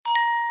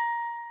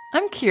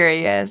I'm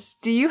curious,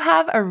 do you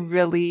have a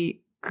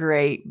really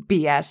great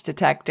BS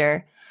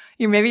detector?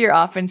 Maybe you're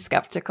often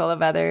skeptical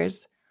of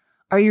others.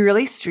 Are you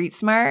really street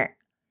smart?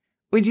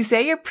 Would you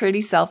say you're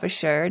pretty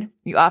self-assured?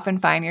 You often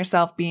find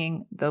yourself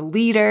being the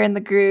leader in the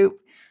group.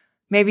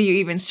 Maybe you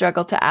even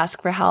struggle to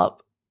ask for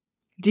help.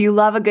 Do you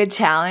love a good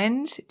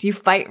challenge? Do you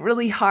fight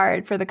really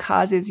hard for the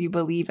causes you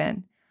believe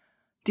in?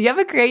 Do you have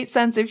a great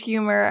sense of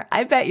humor?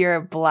 I bet you're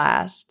a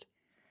blast.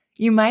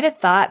 You might have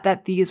thought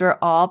that these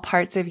were all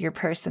parts of your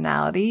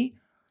personality,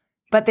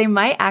 but they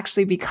might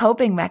actually be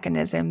coping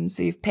mechanisms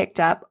you've picked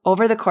up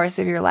over the course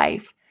of your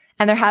life,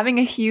 and they're having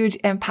a huge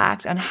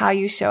impact on how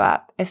you show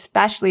up,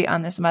 especially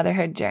on this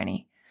motherhood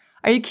journey.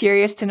 Are you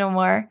curious to know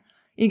more?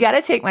 You got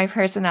to take my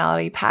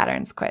personality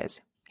patterns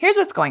quiz. Here's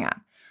what's going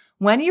on.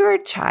 When you were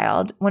a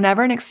child,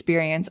 whenever an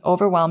experience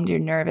overwhelmed your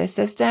nervous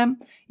system,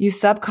 you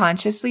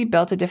subconsciously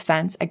built a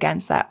defense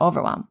against that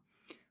overwhelm.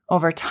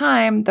 Over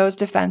time, those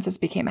defenses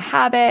became a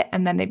habit,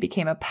 and then they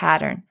became a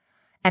pattern.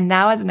 And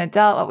now as an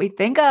adult, what we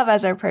think of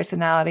as our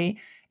personality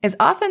is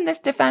often this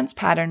defense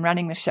pattern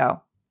running the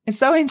show. It's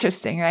so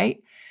interesting,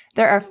 right?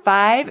 There are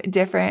 5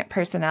 different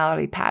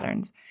personality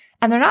patterns,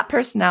 and they're not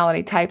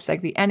personality types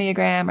like the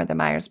Enneagram or the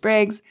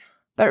Myers-Briggs,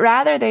 but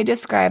rather they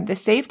describe the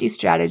safety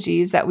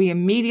strategies that we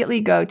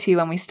immediately go to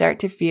when we start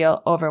to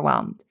feel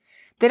overwhelmed.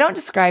 They don't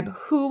describe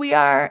who we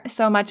are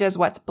so much as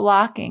what's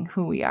blocking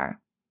who we are.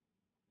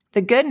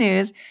 The good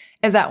news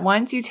is that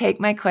once you take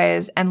my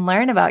quiz and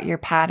learn about your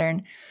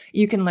pattern,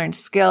 you can learn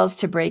skills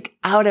to break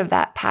out of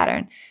that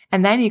pattern.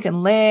 And then you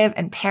can live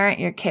and parent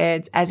your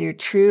kids as your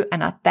true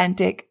and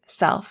authentic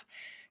self.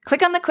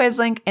 Click on the quiz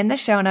link in the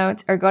show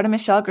notes or go to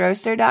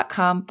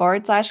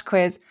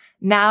michellegrosser.com/quiz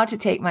now to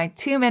take my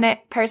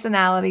 2-minute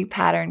personality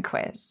pattern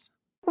quiz.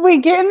 We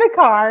get in the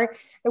car,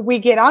 we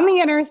get on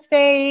the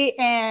interstate,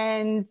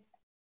 and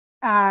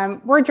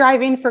we're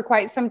driving for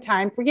quite some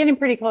time. We're getting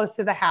pretty close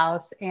to the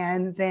house.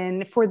 And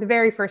then for the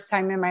very first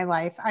time in my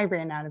life, I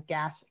ran out of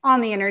gas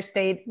on the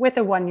interstate with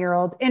a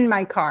 1-year-old in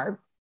my car.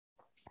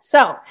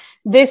 So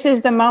this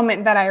is the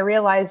moment that I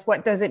realized,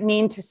 what does it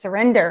mean to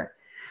surrender?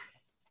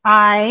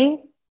 I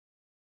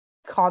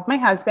called my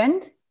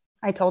husband.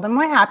 I told him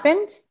what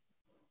happened.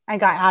 I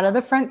got out of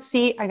the front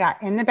seat. I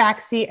got in the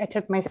back seat. I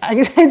took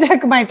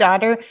my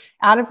daughter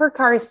out of her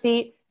car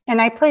seat and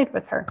I played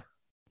with her.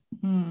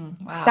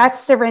 Wow.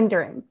 That's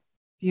surrendering.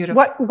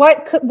 Beautiful.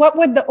 What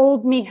would the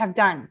old me have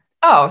done?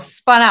 Oh,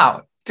 spun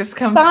out.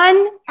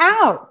 Spun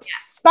out.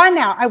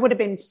 I would have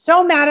been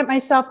so mad at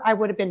myself. I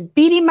would have been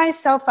beating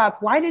myself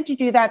up. Why did you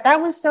do that?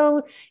 That was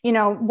so,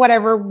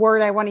 whatever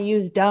word I want to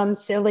use, dumb,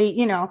 silly,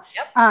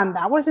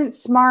 that wasn't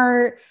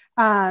smart.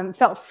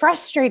 Felt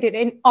frustrated,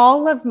 and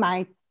all of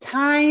my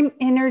time,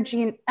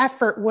 energy, and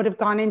effort would have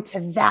gone into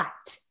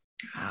that.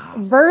 Wow.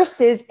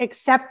 Versus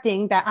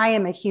accepting that I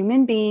am a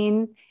human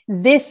being.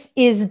 This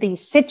is the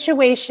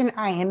situation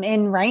I am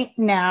in right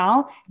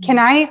now. Can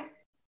I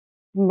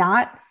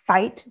not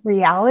fight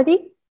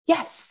reality?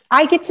 Yes,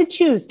 I get to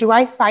choose. Do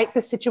I fight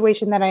the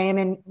situation that I am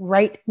in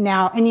right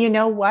now? And you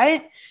know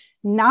what?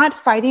 Not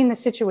fighting the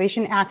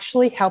situation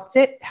actually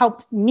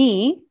helped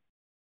me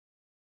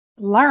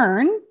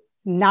learn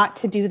not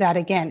to do that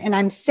again. And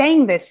I'm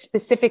saying this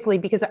specifically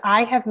because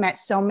I have met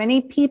so many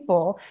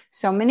people,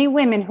 so many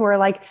women who are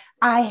like,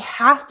 I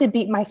have to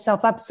beat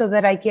myself up so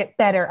that I get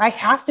better. I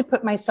have to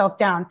put myself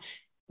down.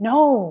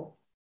 No.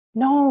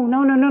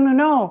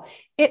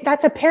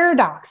 That's a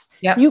paradox.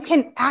 Yep. You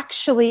can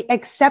actually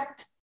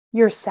accept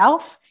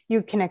yourself.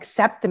 You can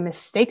accept the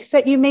mistakes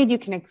that you made. You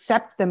can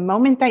accept the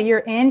moment that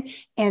you're in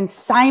and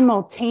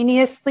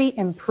simultaneously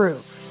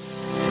improve.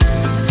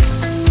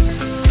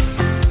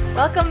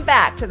 Welcome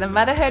back to the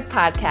Motherhood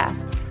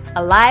Podcast,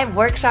 a live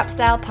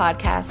workshop-style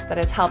podcast that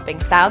is helping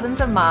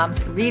thousands of moms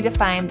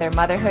redefine their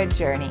motherhood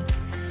journey.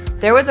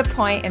 There was a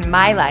point in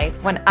my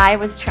life when I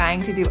was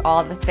trying to do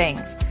all the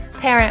things: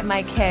 parent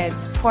my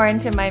kids, pour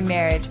into my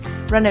marriage,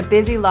 run a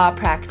busy law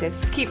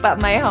practice, keep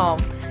up my home.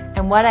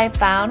 And what I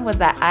found was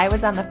that I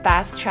was on the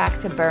fast track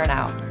to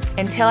burnout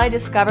until I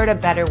discovered a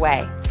better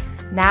way.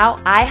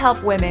 Now I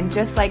help women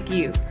just like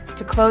you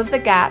to close the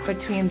gap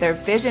between their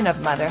vision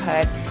of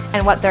motherhood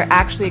and what they're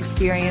actually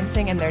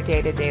experiencing in their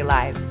day-to-day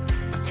lives.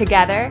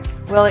 Together,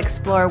 we'll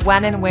explore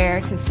when and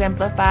where to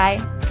simplify,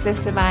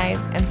 systemize,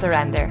 and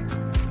surrender.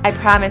 I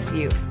promise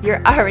you,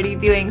 you're already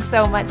doing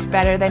so much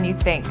better than you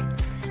think.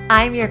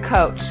 I'm your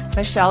coach,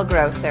 Michelle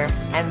Grosser,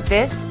 and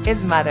this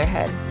is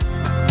Motherhood.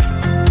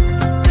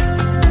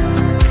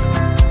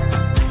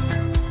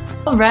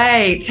 All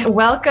right.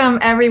 Welcome,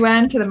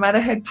 everyone, to the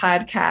Motherhood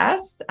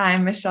Podcast.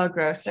 I'm Michelle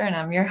Grosser, and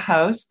I'm your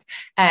host.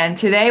 And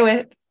today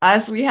with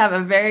us, we have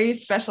a very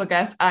special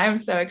guest I'm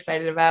so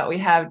excited about. We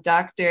have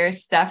Dr.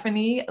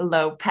 Stephanie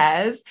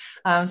Lopez.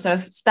 So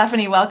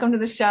Stephanie, welcome to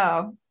the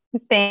show.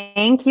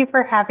 Thank you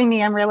for having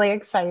me. I'm really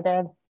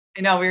excited.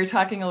 I know we were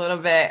talking a little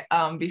bit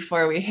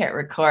before we hit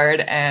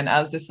record, and I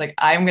was just like,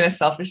 I'm going to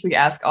selfishly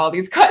ask all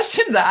these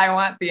questions that I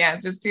want the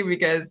answers to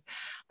because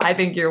I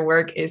think your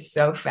work is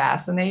so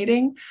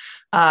fascinating.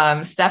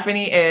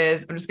 Stephanie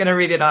is, I'm just going to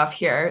read it off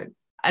here,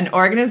 an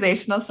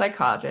organizational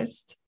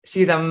psychologist,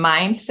 She's a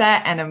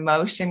mindset and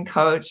emotion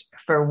coach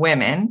for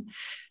women.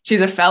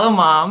 She's a fellow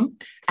mom,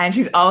 and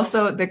she's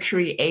also the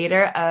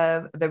creator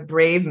of the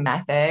Brave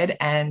Method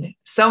and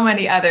so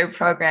many other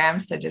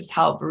programs to just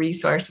help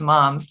resource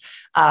moms.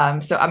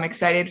 So I'm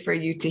excited for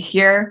you to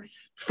hear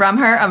from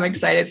her. I'm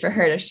excited for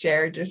her to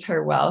share just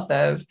her wealth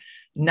of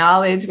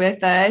knowledge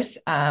with us.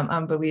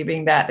 I'm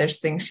believing that there's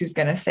things she's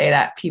going to say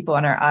that people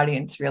in our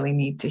audience really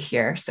need to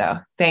hear. So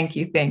thank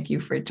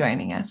you for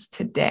joining us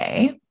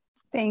today.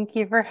 Thank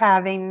you for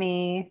having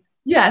me.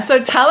 Yeah.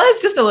 So tell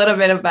us just a little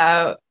bit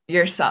about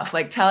yourself.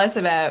 Like, tell us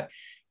about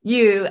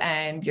you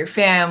and your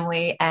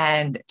family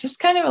and just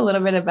kind of a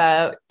little bit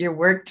about your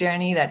work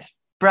journey that's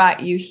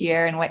brought you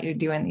here and what you're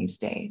doing these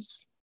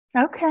days.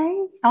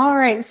 Okay. All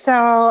right. So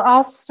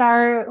I'll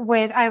start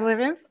with, I live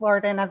in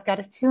Florida and I've got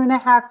a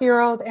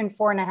 2.5-year-old and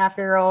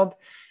 4.5-year-old,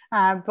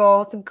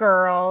 both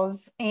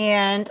girls.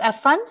 And a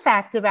fun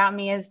fact about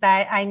me is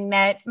that I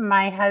met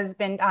my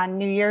husband on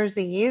New Year's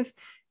Eve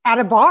at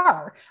a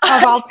bar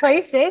of all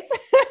places.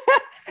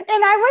 And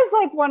I was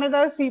like one of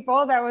those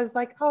people that was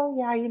like, oh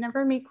yeah, you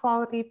never meet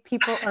quality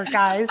people or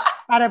guys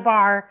at a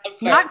bar.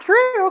 Okay. Not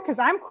true, because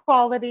I'm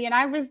quality and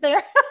I was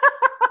there.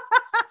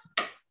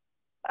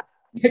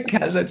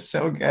 Gosh, that's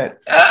so good.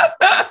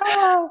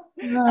 I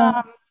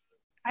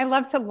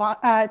love to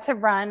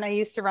run. I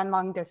used to run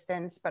long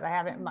distance, but I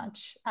haven't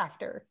much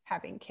after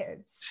having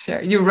kids.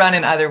 Sure. You run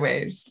in other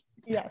ways.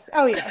 Yes.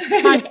 Oh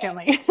yes.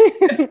 Constantly.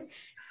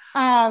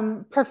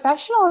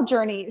 Professional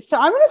journey. So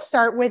I'm going to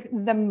start with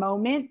the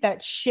moment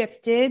that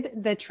shifted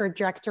the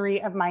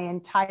trajectory of my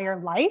entire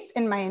life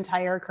and my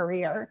entire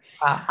career.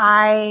 Wow.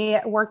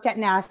 I worked at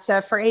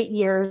NASA for 8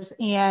 years,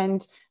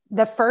 and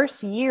the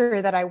first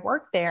year that I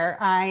worked there,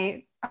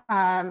 I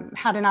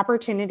had an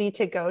opportunity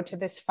to go to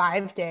this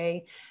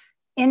 5-day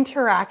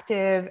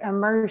interactive,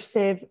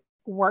 immersive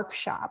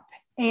workshop.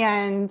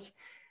 And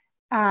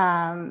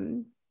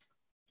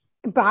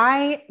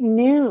by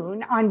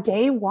noon on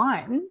day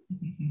one,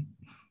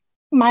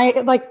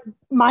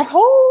 my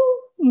whole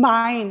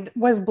mind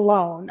was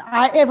blown.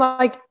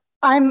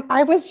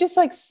 I was just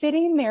like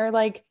sitting there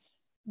like,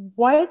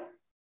 what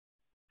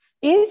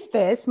is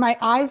this? My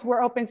eyes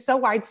were open so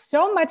wide.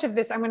 So much of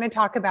this I'm going to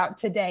talk about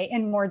today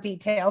in more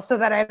detail so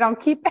that I don't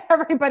keep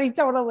everybody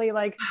totally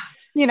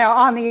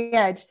on the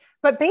edge.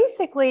 But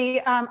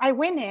basically, I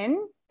went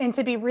in, and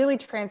to be really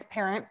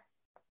transparent,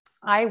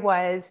 I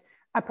was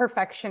a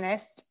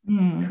perfectionist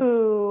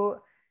who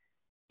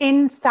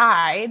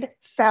inside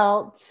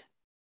felt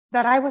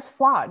that I was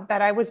flawed,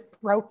 that I was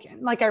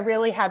broken. Like I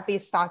really had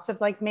these thoughts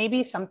of like,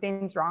 maybe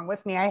something's wrong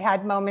with me. I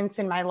had moments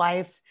in my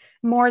life,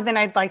 more than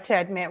I'd like to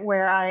admit,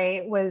 where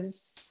I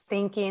was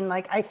thinking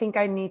like, I think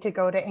I need to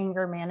go to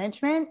anger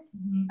management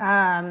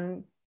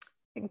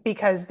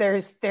because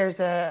there's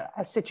a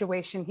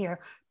situation here.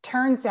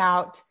 Turns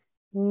out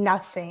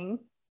nothing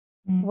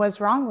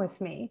was wrong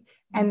with me.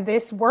 And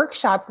this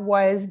workshop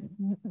was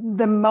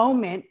the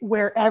moment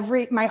where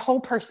my whole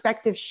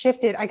perspective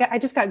shifted. I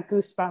just got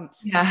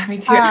goosebumps. Yeah, me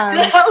too.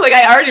 Like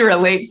I already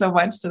relate so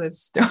much to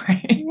this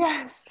story.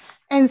 Yes.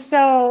 And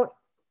so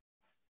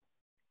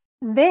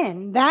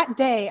then that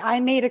day I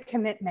made a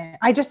commitment.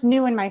 I just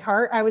knew in my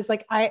heart, I was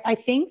like, I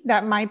think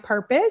that my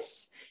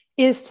purpose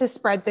is to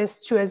spread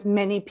this to as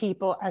many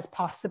people as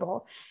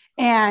possible.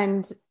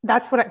 And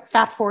that's what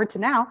fast forward to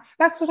now,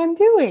 that's what I'm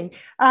doing.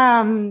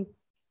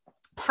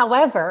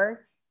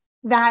 However,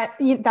 that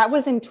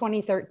was in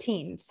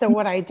 2013. So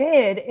what I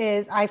did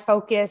is I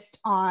focused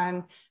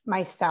on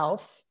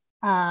myself,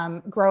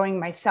 growing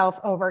myself,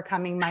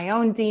 overcoming my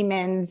own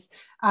demons,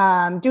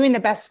 doing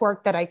the best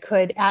work that I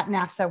could at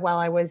NASA while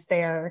I was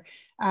there,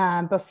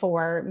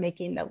 before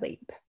making the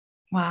leap.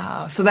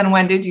 Wow. So then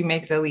when did you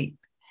make the leap?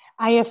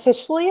 I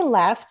officially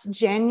left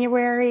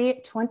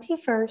January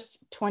 21st,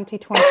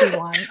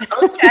 2021.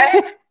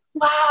 Okay.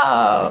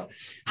 Wow.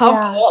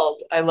 How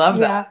bold. I love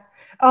that.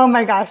 Oh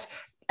my gosh.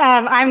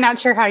 I'm not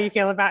sure how you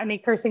feel about any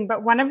cursing,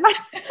 but one of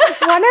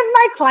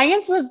my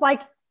clients was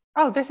like,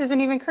 oh, this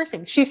isn't even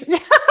cursing. She's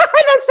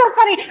that's so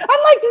funny.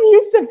 I'm like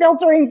used to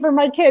filtering for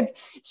my kids.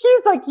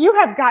 She's like, you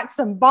have got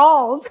some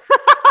balls.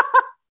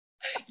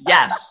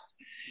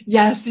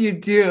 Yes, you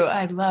do.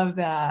 I love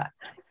that.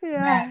 Yeah.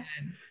 Man.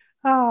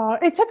 Oh,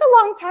 it took a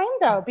long time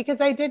though,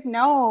 because I did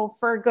know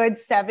for a good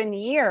 7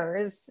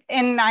 years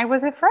and I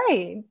was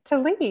afraid to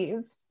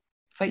leave.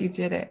 But you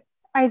did it.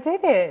 I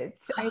did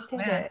it.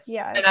 It.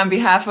 Yeah. And on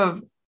behalf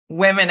of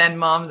women and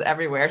moms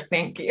everywhere,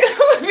 thank you.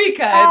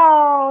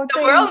 Because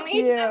the world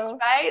needs this,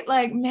 right?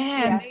 Like,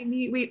 man, they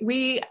need,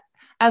 we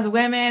as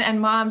women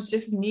and moms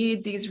just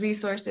need these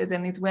resources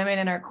and these women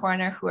in our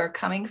corner who are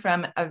coming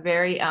from a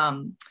very,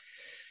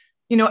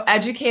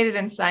 educated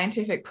and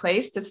scientific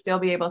place to still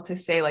be able to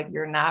say like,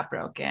 you're not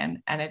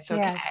broken and it's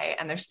okay. Yes.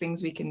 And there's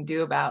things we can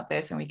do about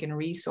this and we can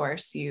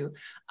resource you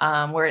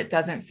where it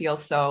doesn't feel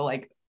so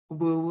like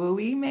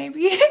woo-woo-y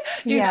maybe,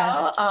 you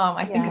know?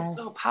 I think it's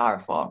so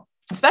powerful,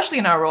 especially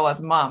in our role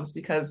as moms,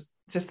 because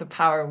just the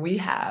power we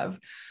have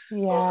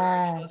over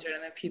our children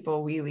and the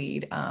people we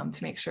lead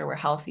to make sure we're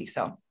healthy.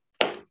 So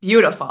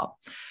beautiful.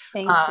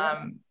 Thank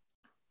you.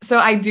 So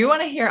I do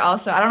want to hear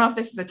also, I don't know if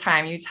this is the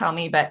time, you tell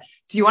me, but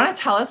do you want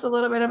to tell us a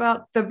little bit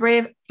about the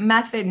Brave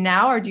method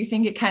now, or do you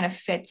think it kind of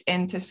fits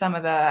into some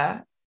of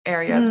the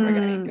areas we're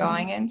going to be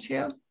going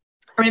into?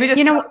 Or maybe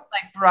just tell us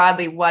like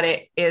broadly what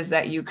it is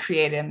that you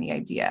created in the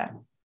idea.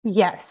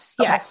 Yes.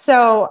 Okay. Yes.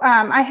 So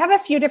I have a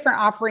few different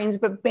offerings,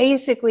 but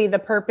basically the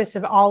purpose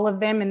of all of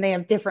them, and they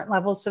have different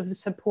levels of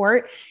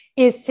support,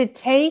 is to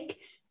take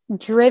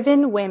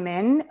driven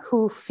women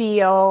who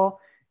feel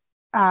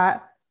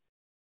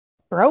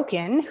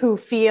broken, who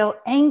feel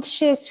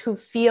anxious, who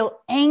feel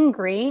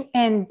angry,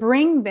 and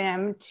bring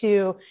them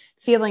to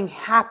feeling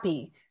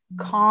happy,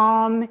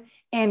 calm,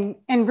 and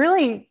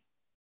really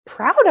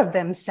proud of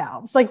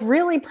themselves, like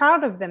really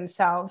proud of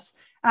themselves,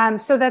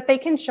 so that they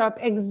can show up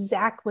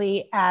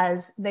exactly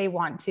as they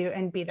want to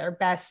and be their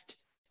best,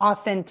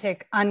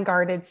 authentic,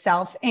 unguarded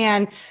self.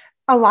 And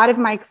a lot of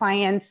my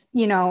clients,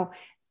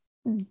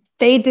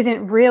 they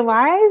didn't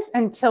realize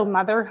until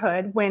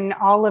motherhood, when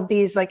all of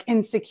these like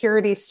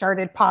insecurities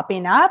started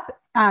popping up,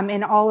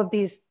 and all of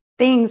these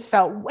things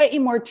felt way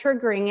more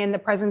triggering in the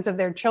presence of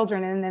their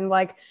children. And then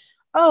like,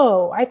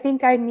 oh, I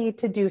think I need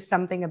to do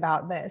something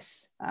about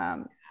this.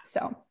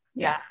 So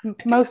yeah,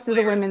 most of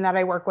the women that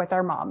I work with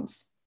are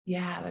moms.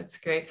 Yeah, that's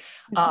great.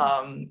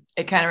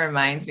 It kind of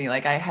reminds me,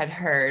 like I had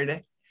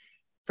heard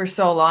for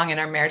so long in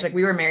our marriage, like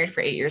we were married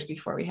for 8 years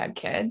before we had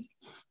kids.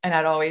 And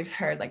I'd always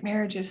heard like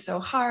marriage is so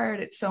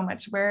hard. It's so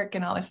much work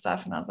and all this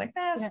stuff. And I was like,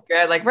 that's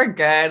good. Like, we're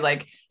good.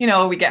 Like,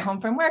 we get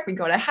home from work, we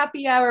go to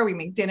happy hour, we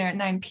make dinner at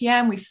 9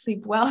 p.m. We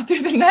sleep well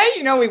through the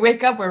night. We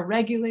wake up, we're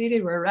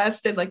regulated, we're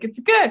rested. Like, it's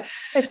good.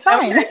 It's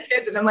fine.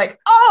 Kids, and I'm like,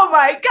 oh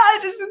my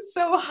gosh, this is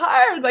so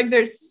hard. Like,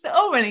 there's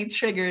so many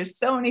triggers,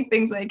 so many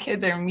things my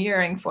kids are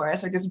mirroring for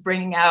us or just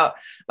bringing out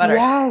about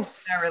our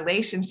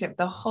relationship.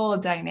 The whole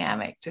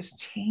dynamic just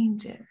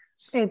changes.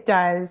 It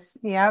does.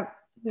 Yep.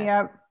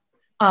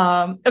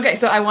 Okay.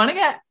 So I want to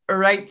get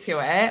right to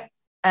it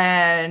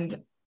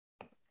and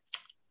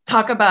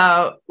talk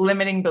about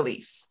limiting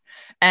beliefs.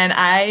 And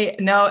I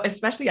know,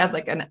 especially as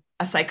like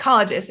a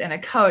psychologist and a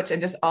coach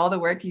and just all the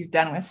work you've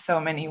done with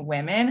so many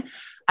women,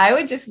 I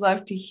would just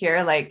love to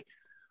hear, like,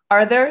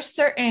 are there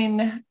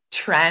certain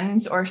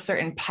trends or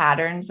certain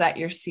patterns that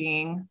you're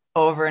seeing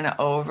over and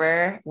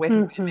over with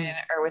women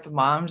or with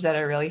moms that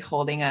are really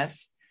holding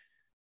us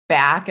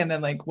back? And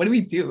then like, what do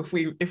we do if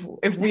we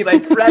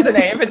like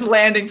resonate, if it's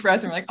landing for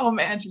us and we're like, oh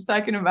man, she's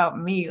talking about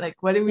me. Like,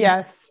 what do we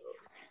do?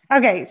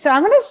 Okay. So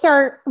I'm going to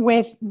start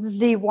with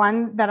the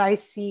one that I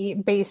see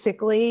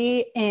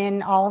basically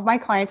in all of my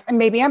clients, and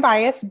maybe I'm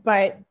biased,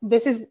 but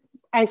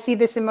I see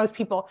this in most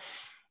people.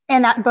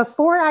 And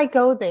before I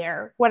go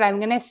there, what I'm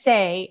going to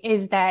say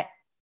is that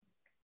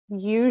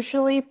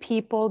usually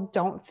people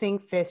don't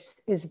think this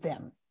is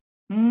them.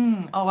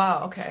 Oh,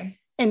 wow. Okay.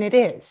 And it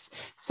is.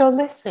 So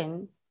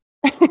listen.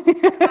 So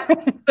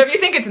if you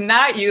think it's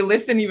not you,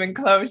 listen even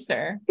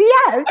closer.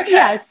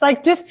 Yes.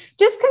 Like just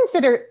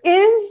consider,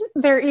 is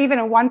there even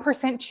a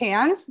 1%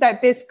 chance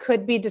that this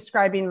could be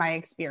describing my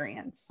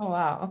experience? Oh,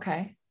 wow.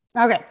 Okay.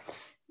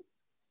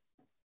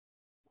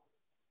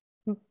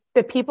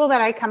 The people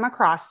that I come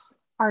across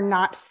are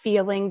not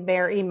feeling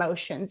their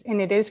emotions,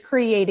 and it is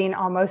creating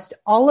almost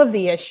all of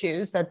the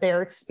issues that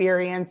they're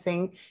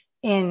experiencing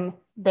in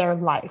their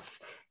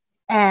life,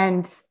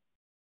 and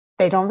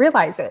they don't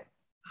realize it.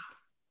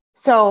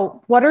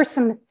 So what are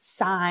some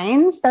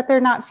signs that they're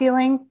not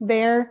feeling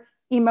their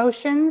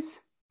emotions?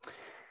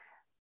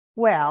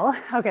 Well,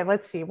 okay,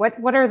 let's see.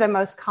 What are the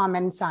most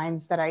common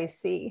signs that I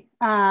see?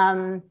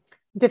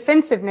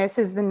 Defensiveness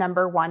is the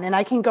number one, and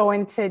I can go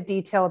into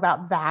detail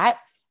about that.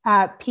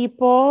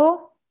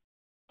 People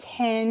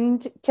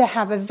tend to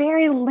have a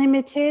very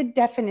limited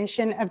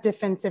definition of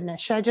defensiveness.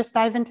 Should I just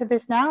dive into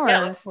this now? Yeah,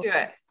 let's do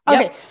it.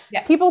 Okay.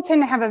 Yep. People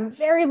tend to have a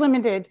very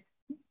limited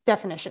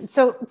definition.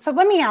 So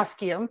let me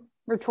ask you a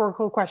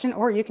rhetorical question,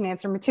 or you can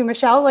answer me too,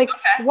 Michelle. Like,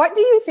 what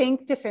do you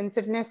think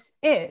defensiveness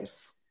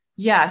is?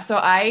 Yeah. So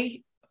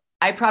I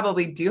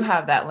probably do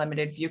have that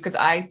limited view, because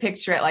I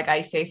picture it like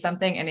I say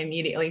something and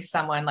immediately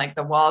someone, like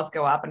the walls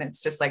go up and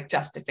it's just like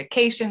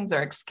justifications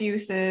or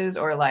excuses,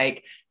 or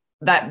like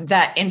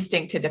that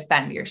instinct to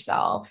defend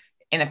yourself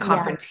in a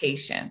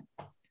confrontation.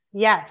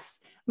 Yes.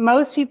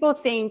 Most people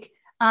think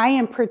I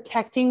am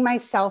protecting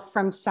myself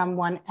from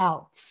someone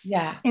else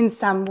in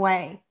some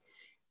way.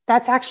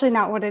 That's actually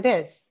not what it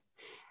is.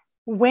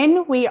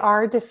 When we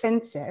are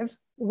defensive,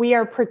 we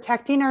are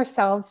protecting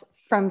ourselves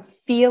from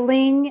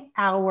feeling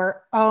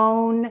our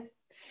own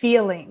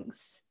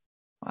feelings,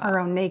 our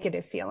own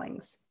negative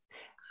feelings.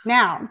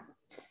 Now,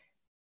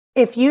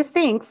 if you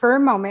think for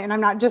a moment,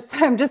 and I'm just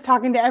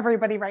talking to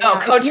everybody right now.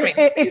 Coach me.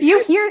 If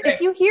you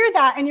hear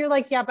that and you're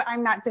like, yeah, but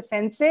I'm not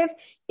defensive.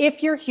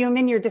 If you're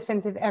human, you're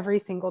defensive every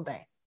single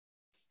day,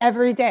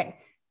 every day.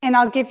 And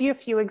I'll give you a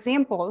few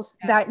examples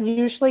that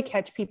usually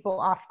catch people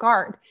off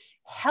guard.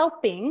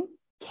 Helping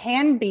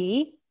can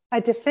be a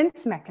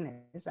defense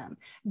mechanism.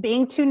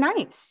 Being too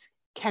nice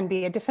can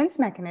be a defense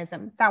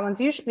mechanism. That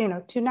one's usually,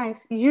 too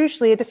nice,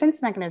 usually a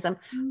defense mechanism.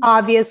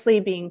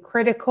 Obviously, being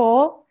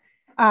critical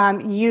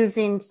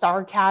using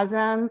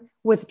sarcasm,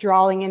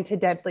 withdrawing into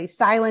deadly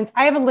silence.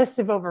 I have a list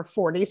of over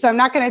 40, so I'm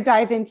not going to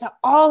dive into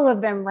all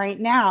of them right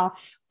now.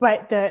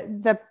 But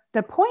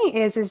the point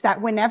is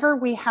that whenever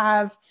we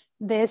have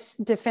this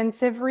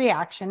defensive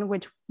reaction,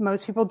 which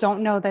most people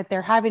don't know that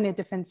they're having a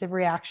defensive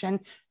reaction,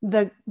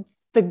 the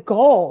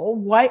goal,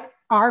 what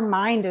our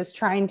mind is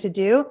trying to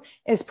do,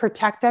 is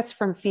protect us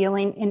from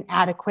feeling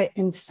inadequate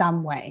in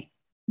some way.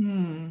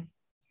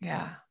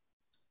 Yeah.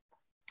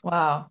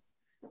 Wow.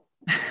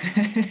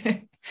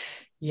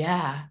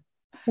 Yeah.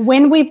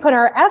 When we put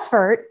our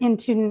effort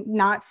into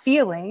not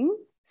feeling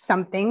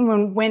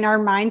something, when our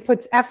mind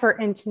puts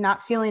effort into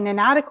not feeling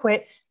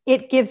inadequate,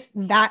 it gives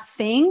that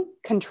thing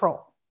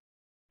control,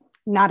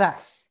 not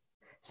us.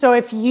 So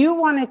if you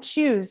want to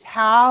choose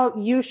how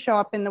you show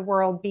up in the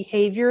world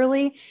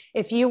behaviorally,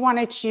 if you want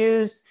to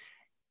choose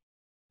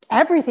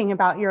everything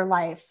about your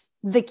life,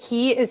 the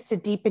key is to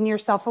deepen your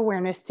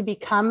self-awareness, to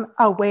become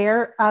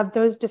aware of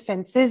those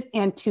defenses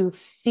and to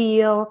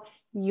feel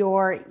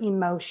your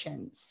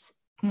emotions.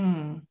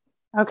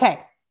 Okay.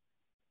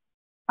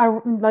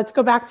 Let's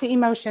go back to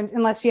emotions,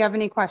 unless you have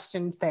any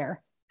questions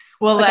there.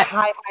 Well, like a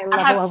high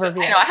level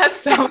overview. I know I have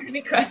so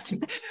many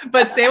questions,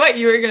 but say what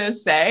you were going to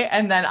say,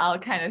 and then I'll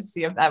kind of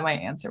see if that might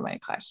answer my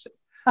question.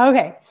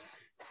 Okay.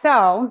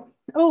 So,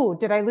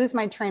 did I lose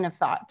my train of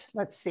thought?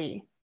 Let's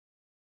see.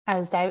 I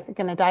was going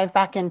to dive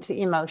back into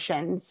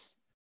emotions.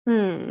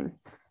 Let's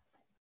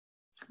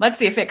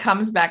see if it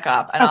comes back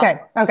up.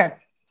 Okay.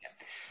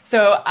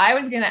 So I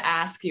was going to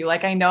ask you,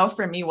 like, I know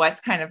for me,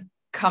 what's kind of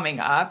coming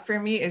up for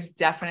me is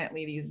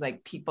definitely these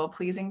like people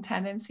pleasing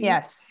tendencies.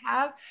 Yes. I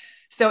have.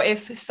 So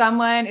if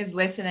someone is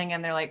listening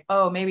and they're like,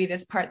 oh, maybe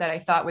this part that I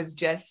thought was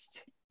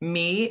just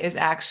me is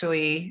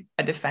actually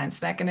a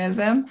defense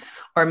mechanism,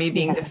 or me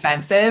being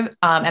defensive,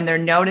 and they're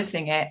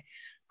noticing it,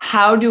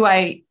 how do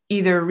I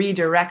either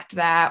redirect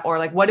that, or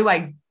like, what do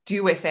I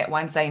do with it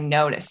once I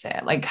notice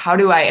it? Like, how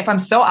do I, if I'm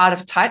so out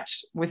of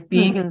touch with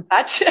being in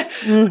touch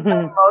with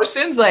my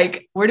emotions,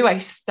 like, where do I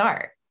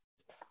start?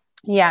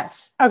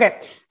 Yes. Okay.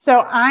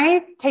 So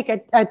I take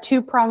a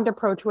two-pronged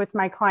approach with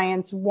my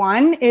clients.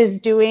 One is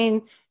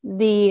doing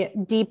the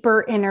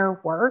deeper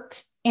inner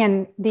work,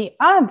 and the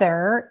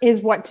other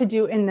is what to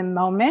do in the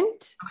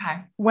moment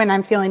when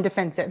I'm feeling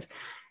defensive.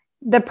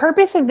 The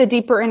purpose of the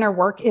deeper inner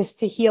work is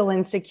to heal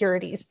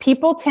insecurities.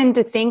 People tend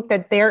to think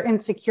that their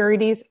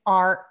insecurities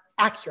are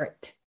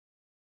accurate.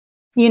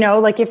 You know,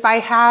 like if I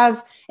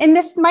have, and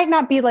this might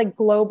not be like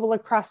global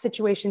across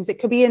situations, it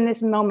could be in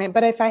this moment,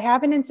 but if I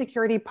have an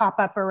insecurity pop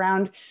up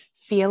around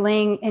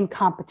feeling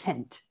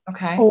incompetent,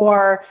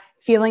 or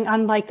feeling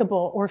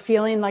unlikable, or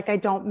feeling like I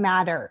don't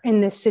matter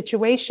in this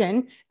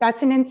situation,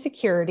 that's an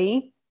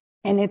insecurity,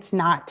 and it's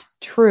not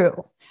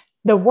true.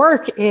 The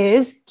work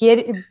is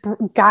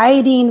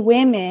guiding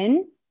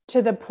women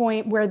to the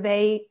point where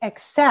they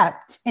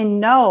accept and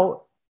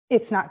know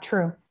it's not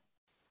true.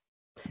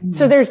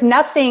 So there's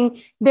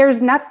nothing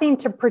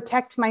to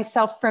protect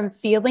myself from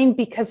feeling,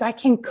 because I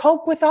can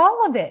cope with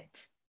all of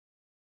it.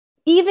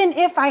 Even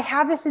if I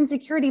have this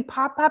insecurity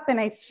pop up and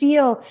I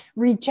feel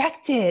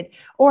rejected,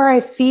 or I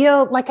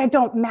feel like I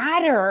don't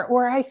matter,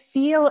 or I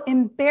feel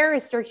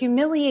embarrassed or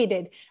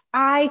humiliated,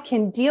 I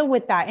can deal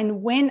with that.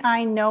 And when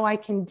I know I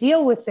can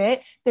deal with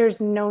it,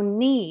 there's no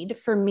need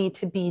for me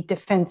to be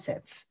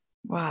defensive.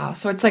 Wow.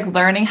 So it's like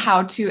learning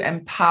how to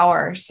empower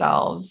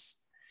ourselves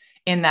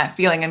in that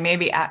feeling, and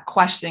maybe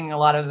questioning a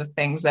lot of the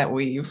things that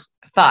we've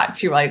thought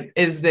too, like,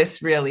 is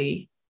this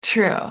really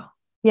true?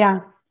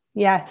 Yeah.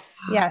 Yes.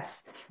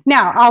 Yes.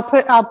 Now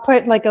I'll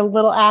put like a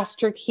little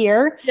asterisk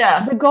here.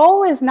 Yeah. The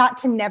goal is not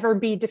to never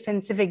be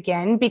defensive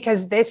again,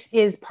 because this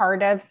is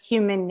part of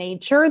human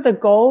nature. The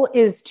goal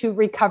is to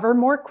recover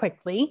more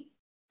quickly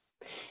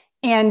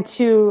and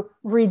to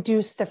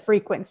reduce the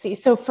frequency.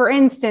 So for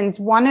instance,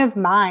 one of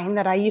mine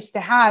that I used to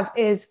have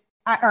is,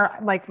 or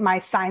like my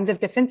signs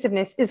of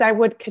defensiveness, is I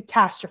would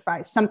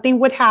catastrophize. Something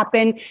would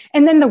happen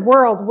and then the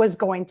world was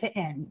going to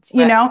end,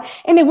 you know,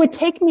 and it would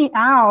take me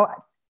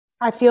out.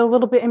 I feel a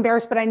little bit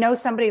embarrassed, but I know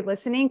somebody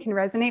listening can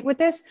resonate with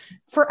this,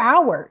 for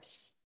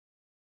hours,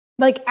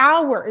 like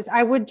hours.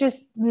 I would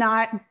just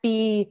not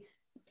be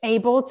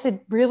able to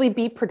really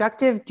be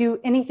productive, do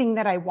anything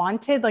that I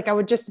wanted. Like I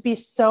would just be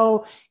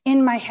so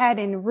in my head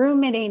and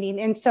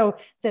ruminating. And so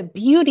the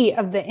beauty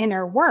of the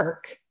inner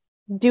work,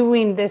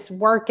 doing this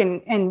work,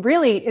 and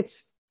really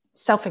it's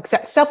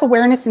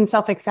self-awareness and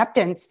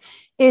self-acceptance,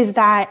 is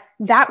that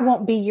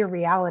won't be your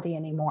reality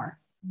anymore.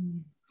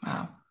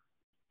 Wow.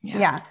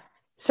 Yeah.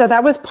 So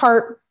that was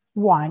part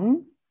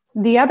one.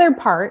 The other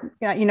part,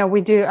 you know,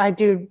 I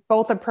do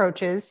both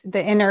approaches,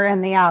 the inner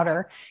and the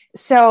outer.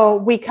 So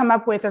we come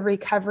up with a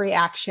recovery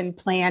action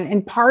plan.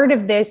 And part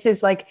of this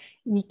is like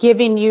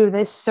giving you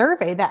this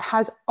survey that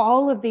has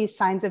all of these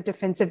signs of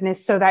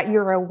defensiveness, so that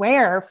you're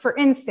aware. For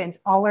instance,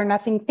 all or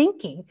nothing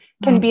thinking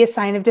can be a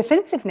sign of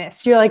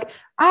defensiveness. You're like,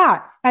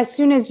 as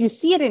soon as you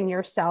see it in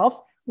yourself,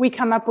 we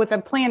come up with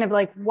a plan of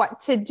like what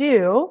to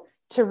do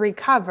to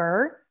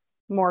recover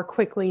more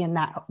quickly in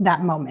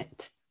that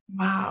moment.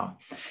 Wow.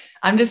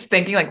 I'm just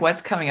thinking like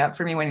what's coming up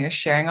for me when you're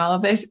sharing all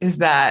of this is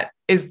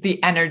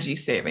the energy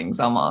savings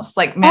almost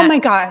like, Oh man, my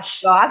gosh.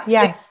 exhausting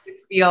Yes. to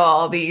feel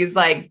all these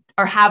like,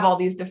 or have all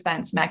these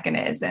defense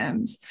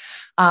mechanisms.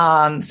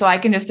 So I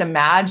can just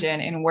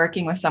imagine in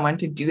working with someone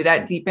to do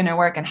that deep inner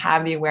work and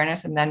have the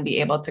awareness and then be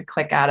able to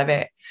click out of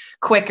it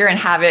quicker and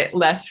have it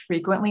less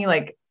frequently.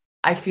 Like,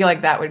 I feel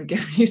like that would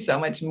give you so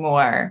much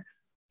more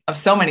of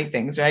so many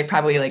things, right?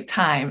 Probably like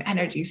time,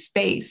 energy,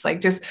 space,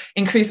 like just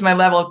increase my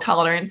level of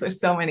tolerance with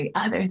so many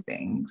other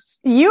things.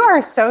 You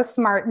are so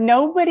smart.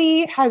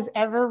 Nobody has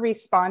ever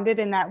responded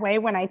in that way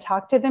when I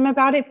talk to them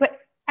about it, but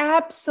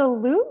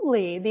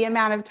absolutely the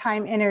amount of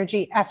time,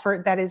 energy,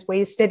 effort that is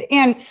wasted.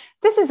 And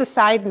this is a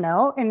side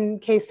note in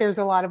case there's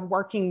a lot of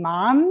working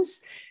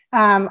moms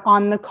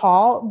on the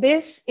call.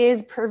 This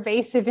is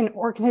pervasive in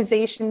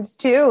organizations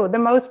too. The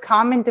most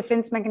common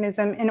defense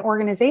mechanism in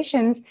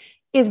organizations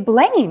is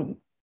blame.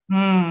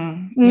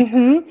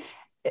 Mm-hmm.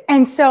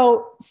 And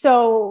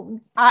so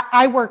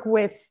I work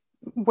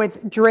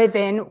with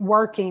driven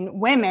working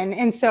women.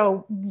 And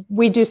so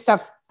we do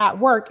stuff at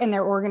work in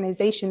their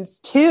organizations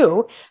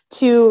too,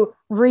 to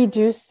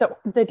reduce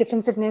the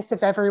defensiveness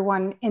of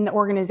everyone in the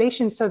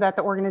organization so that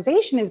the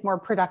organization is more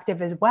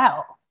productive as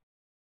well.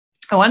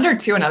 I wonder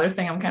too, another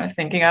thing I'm kind of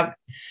thinking of,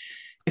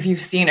 if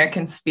you've seen or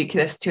can speak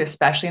this to,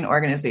 especially in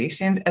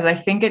organizations, is I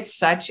think it's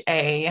such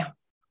a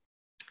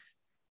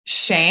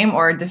shame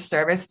or a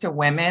disservice to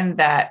women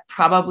that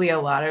probably a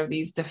lot of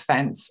these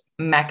defense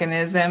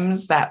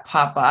mechanisms that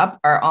pop up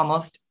are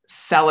almost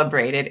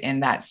celebrated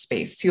in that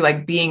space too,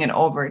 like being an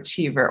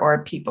overachiever or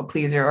a people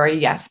pleaser or a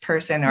yes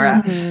person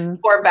or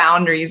or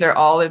boundaries or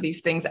all of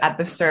these things at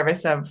the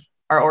service of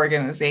our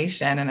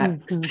organization and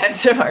at the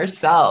expense of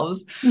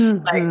ourselves.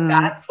 Like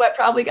that's what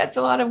probably gets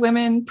a lot of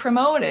women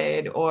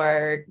promoted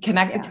or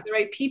connected to the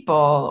right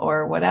people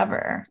or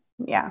whatever.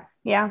 Yeah.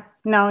 Yeah.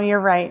 No, you're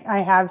right. I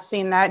have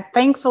seen that.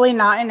 Thankfully,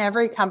 not in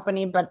every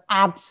company, but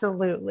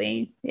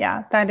absolutely.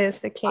 Yeah, that is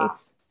the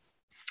case.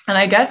 And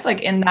I guess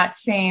like in that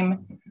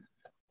same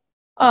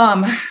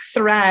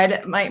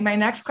thread, my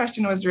next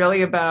question was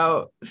really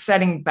about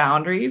setting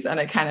boundaries, and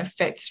it kind of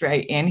fits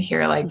right in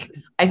here. Like,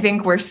 I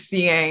think we're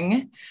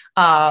seeing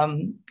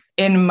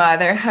in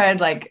motherhood,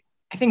 like,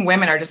 I think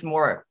women are just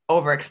more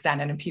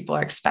overextended and people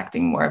are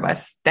expecting more of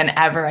us than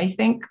ever, I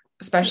think,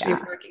 especially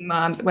working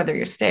moms, whether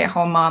you're a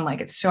stay-at-home mom,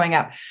 like it's showing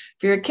up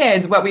for your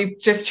kids, what we've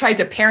just tried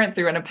to parent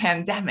through in a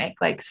pandemic,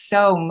 like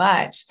so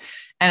much.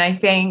 And I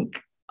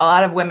think a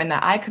lot of women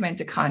that I come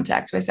into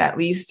contact with, at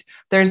least,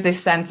 there's this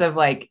sense of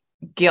like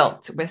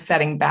guilt with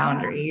setting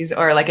boundaries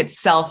or like it's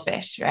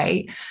selfish,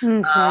 right?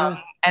 And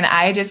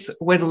I just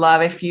would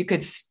love if you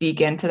could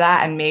speak into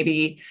that and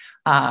maybe,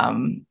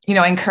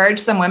 encourage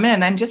some women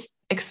and then just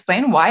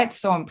explain why it's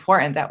so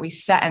important that we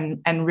set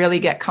and really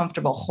get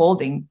comfortable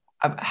holding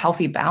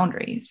healthy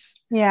boundaries.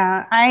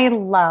 Yeah, I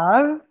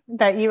love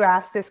that you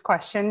asked this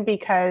question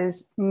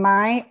because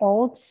my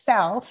old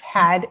self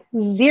had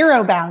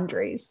zero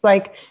boundaries,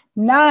 like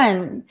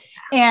none.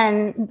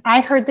 And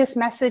I heard this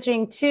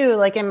messaging too,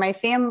 like in my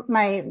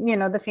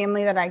the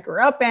family that I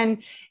grew up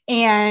in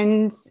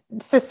and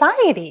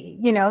society,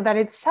 that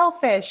it's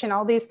selfish and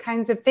all these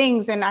kinds of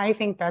things. And I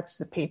think that's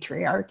the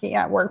patriarchy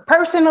at work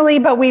personally,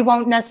 but we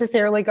won't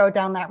necessarily go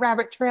down that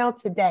rabbit trail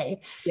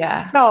today. Yeah.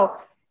 So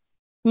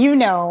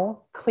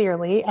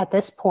clearly at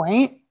this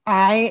point,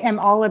 I am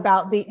all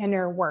about the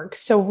inner work.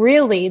 So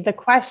really the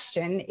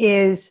question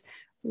is,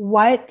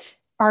 what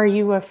are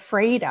you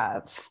afraid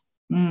of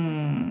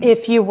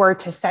if you were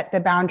to set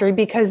the boundary?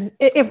 Because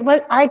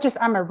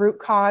I'm a root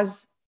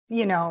cause,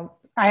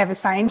 I have a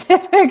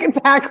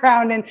scientific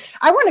background and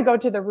I want to go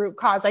to the root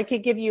cause. I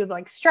could give you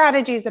like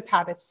strategies of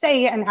how to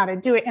say it and how to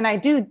do it. And I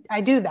do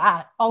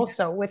that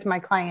also with my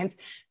clients,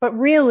 but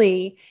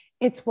really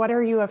it's what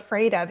are you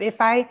afraid of?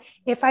 If I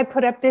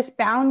put up this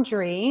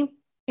boundary,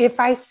 if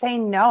I say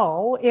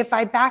no, if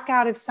I back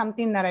out of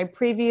something that I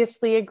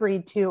previously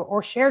agreed to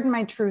or shared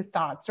my true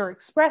thoughts or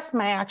expressed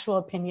my actual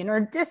opinion or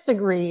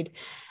disagreed,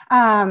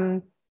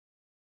 maybe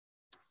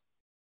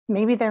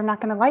they're not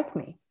going to like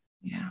me.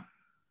 Yeah.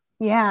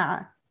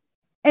 Yeah.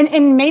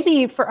 And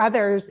maybe for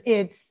others,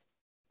 it's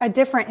a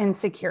different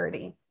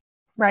insecurity,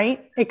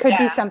 right? It could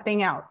be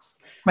something else.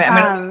 Right.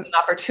 I'm going to lose an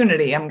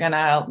opportunity. I'm going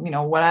to,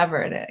 whatever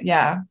it is.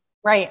 Yeah.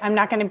 Right. I'm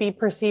not going to be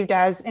perceived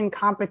as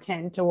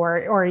incompetent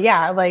or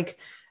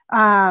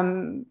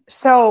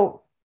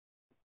so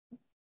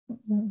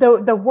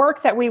the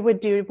work that we would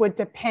do would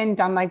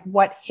depend on like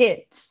what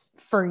hits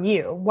for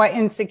you, what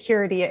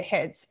insecurity it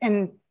hits.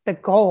 And the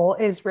goal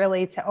is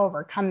really to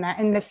overcome that.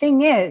 And the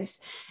thing is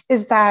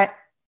that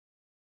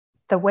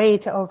the way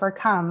to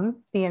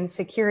overcome the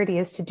insecurity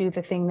is to do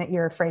the thing that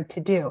you're afraid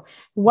to do.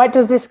 What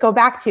does this go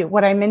back to?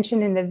 What I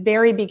mentioned in the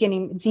very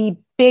beginning, the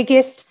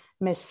biggest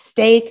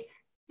mistake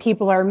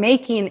people are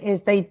making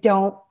is they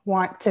don't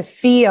want to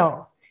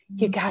feel.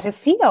 You got to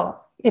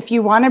feel. If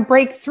you want to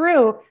break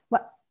through,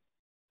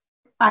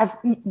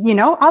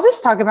 I'll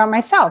just talk about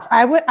myself.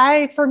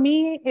 For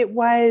me, it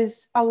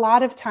was a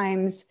lot of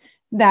times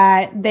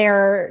that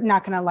they're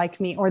not going to like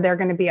me or they're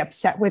going to be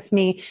upset with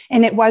me.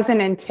 And it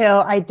wasn't until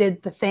I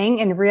did the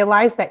thing and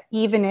realized that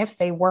even if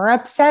they were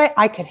upset,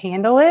 I could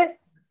handle it.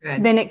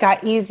 Good. Then it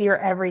got easier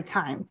every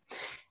time.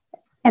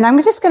 And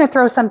I'm just going to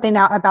throw something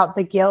out about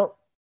the guilt,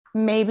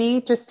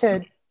 maybe just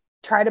to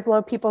try to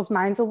blow people's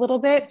minds a little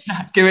bit.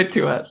 Yeah, give it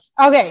to us.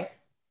 Okay.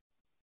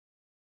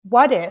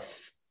 What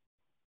if,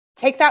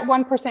 take that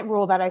 1%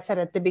 rule that I said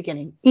at the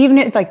beginning, even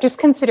if, like, just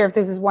consider if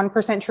this is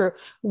 1% true.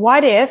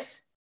 What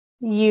if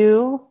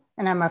you,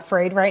 and I'm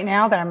afraid right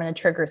now that I'm going to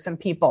trigger some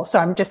people, so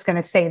I'm just going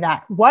to say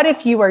that. What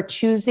if you are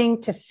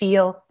choosing to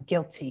feel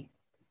guilty?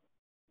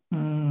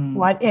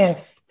 What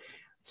if?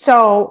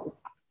 So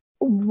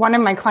one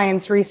of my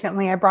clients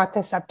recently, I brought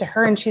this up to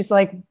her and she's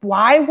like,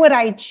 why would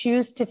I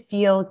choose to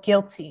feel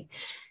guilty?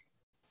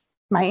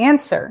 My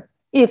answer,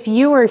 if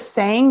you are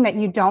saying that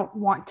you don't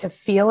want to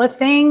feel a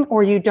thing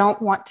or you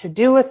don't want to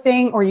do a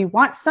thing or you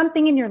want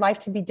something in your life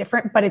to be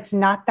different, but it's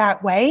not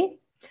that way,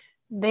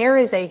 there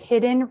is a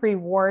hidden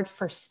reward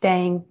for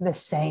staying the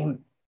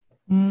same.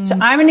 So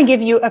I'm going to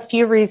give you a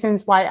few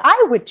reasons why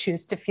I would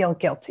choose to feel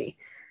guilty.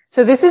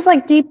 So this is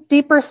like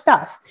deeper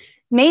stuff.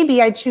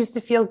 Maybe I choose to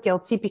feel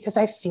guilty because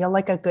I feel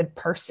like a good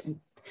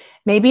person.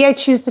 Maybe I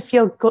choose to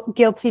feel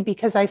guilty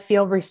because I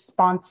feel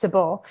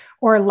responsible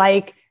or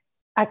like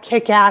a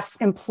kick-ass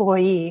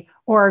employee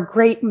or a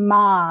great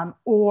mom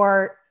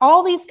or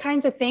all these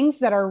kinds of things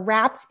that are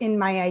wrapped in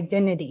my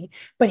identity.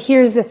 But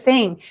here's the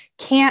thing.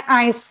 Can't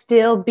I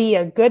still be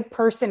a good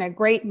person, a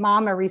great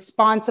mom, a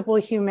responsible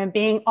human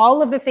being,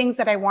 all of the things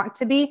that I want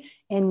to be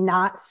and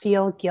not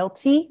feel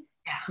guilty?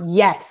 Yeah.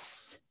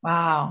 Yes.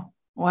 Wow.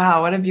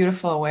 Wow. What a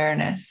beautiful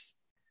awareness.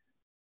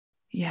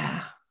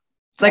 Yeah.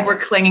 It's like we're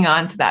clinging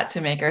on to that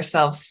to make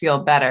ourselves feel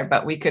better,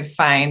 but we could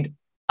find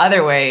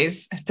other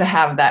ways to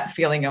have that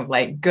feeling of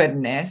like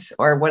goodness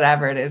or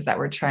whatever it is that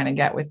we're trying to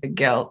get with the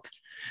guilt.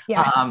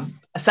 Yes.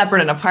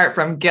 Separate and apart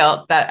from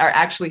guilt that are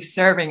actually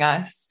serving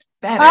us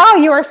better. Oh,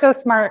 you are so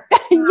smart.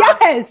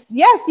 Yes.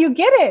 Yes. You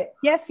get it.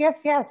 Yes.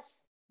 Yes.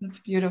 Yes. That's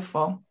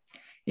beautiful.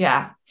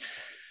 Yeah.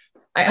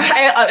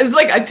 It's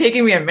like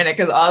taking me a minute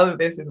because all of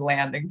this is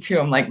landing too.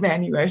 I'm like,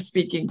 man, you are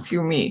speaking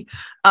to me.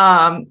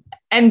 And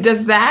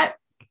does that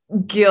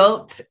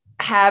guilt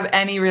have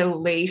any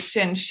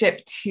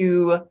relationship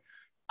to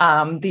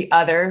the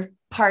other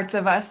parts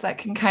of us that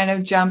can kind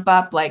of jump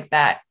up, like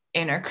that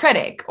inner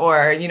critic,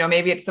 or, you know,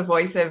 maybe it's the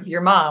voice of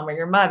your mom or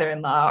your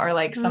mother-in-law, or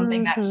like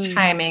something that's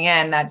chiming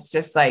in. That's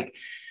just like,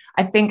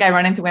 I think I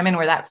run into women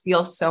where that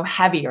feels so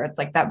heavy, or it's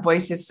like that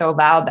voice is so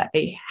loud that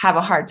they have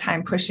a hard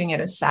time pushing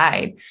it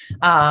aside.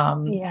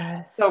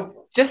 Yes.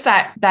 So just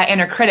that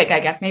inner critic,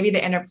 I guess, maybe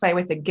the interplay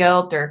with the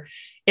guilt, or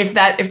if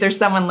there's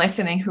someone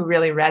listening who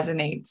really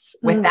resonates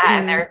with that,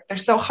 and they're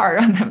so hard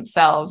on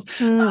themselves,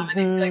 and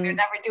they feel like they're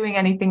never doing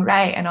anything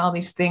right and all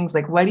these things,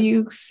 like, what do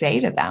you say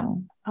to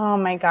them? Oh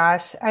my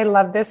gosh. I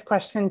love this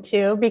question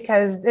too,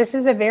 because this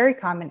is a very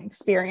common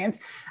experience.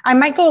 I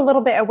might go a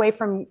little bit away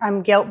from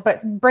guilt,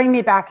 but bring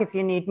me back if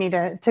you need me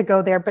to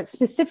go there, but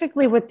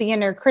specifically with the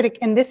inner critic.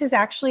 And this is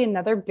actually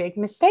another big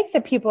mistake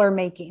that people are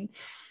making.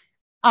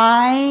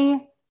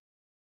 And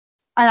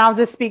I'll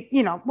just speak,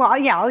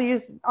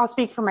 I'll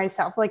speak for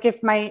myself. Like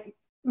if my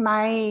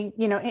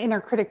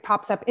inner critic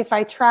pops up, if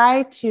I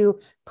try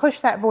to push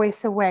that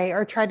voice away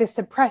or try to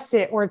suppress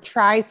it or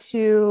try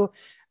to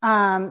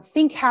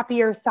think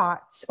happier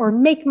thoughts or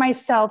make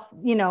myself,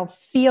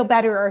 feel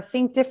better or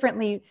think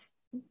differently,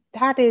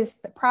 that is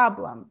the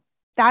problem.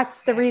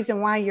 That's the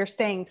reason why you're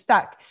staying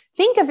stuck.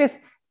 Think of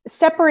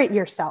separate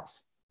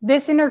yourself.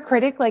 This inner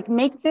critic, like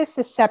make this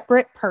a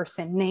separate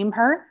person, name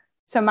her.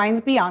 So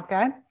mine's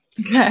Bianca.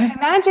 Okay.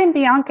 Imagine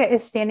Bianca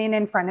is standing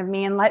in front of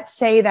me, and let's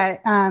say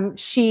that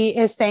she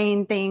is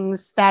saying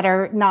things that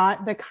are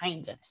not the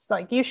kindest.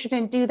 Like, you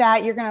shouldn't do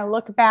that. You're going to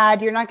look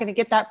bad. You're not going to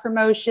get that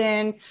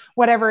promotion,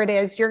 whatever it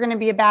is. You're going to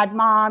be a bad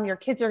mom. Your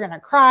kids are going to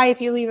cry if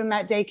you leave them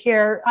at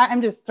daycare.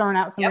 I'm just throwing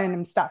out some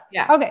random stuff.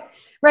 Yeah. Okay.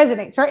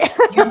 Resonates, right?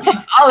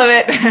 All of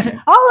it.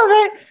 All of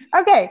it.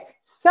 Okay.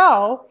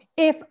 So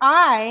if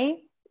I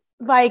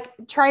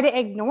try to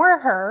ignore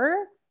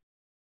her,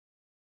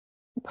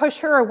 push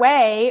her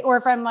away, or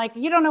if I'm like,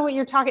 you don't know what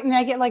you're talking, and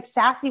I get like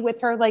sassy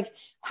with her, like,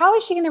 how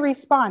is she going to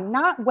respond?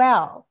 Not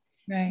well.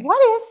 Right. What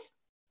if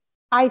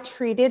I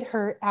treated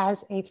her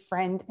as a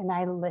friend and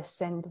I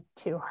listened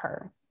to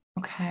her?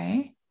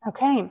 Okay.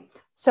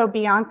 So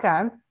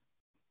Bianca,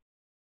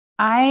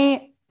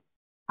 I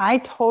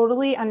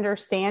totally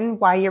understand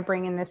why you're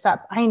bringing this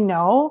up. I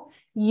know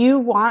you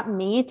want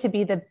me to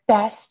be the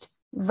best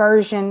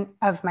version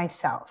of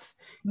myself.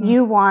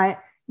 You want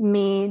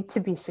me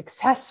to be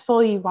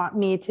successful. You want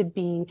me to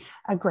be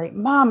a great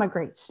mom, a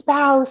great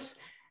spouse.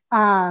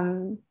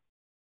 And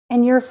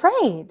you're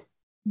afraid.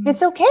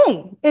 It's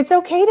okay. It's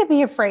okay to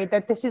be afraid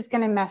that this is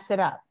going to mess it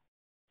up.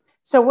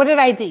 So what did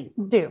I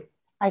do?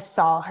 I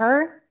saw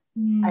her.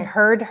 I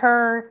heard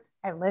her.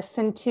 I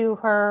listened to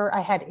her.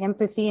 I had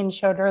empathy and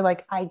showed her,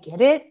 like, I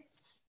get it.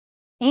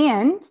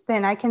 And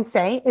then I can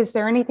say, is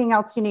there anything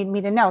else you need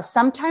me to know?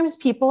 Sometimes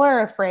people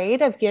are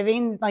afraid of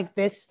giving like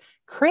this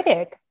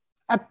critic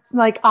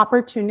like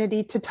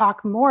opportunity to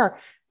talk more.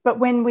 But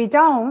when we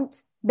don't,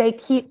 they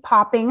keep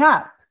popping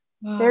up.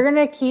 Wow. They're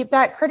going to keep,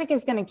 that critic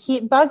is going to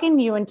keep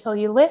bugging you until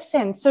you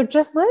listen. So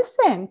just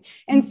listen.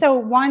 And so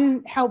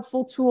one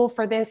helpful tool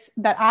for this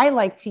that I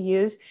like to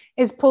use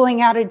is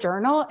pulling out a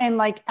journal and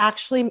like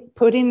actually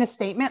putting the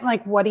statement,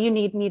 like, what do you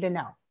need me to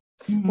know?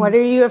 Mm-hmm. What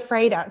are you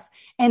afraid of?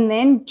 And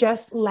then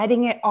just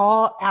letting it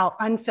all out,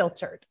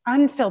 unfiltered,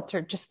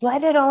 just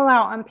let it all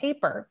out on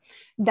paper.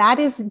 That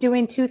is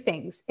doing two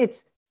things.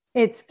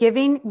 It's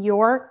giving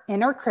your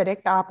inner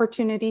critic the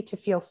opportunity to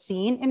feel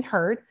seen and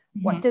heard.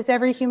 Mm-hmm. What does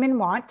every human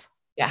want?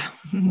 Yeah.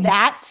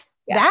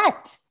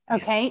 that.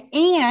 Okay.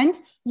 And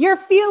you're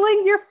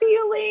feeling your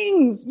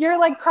feelings. You're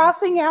like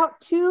crossing out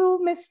two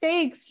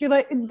mistakes. You're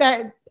like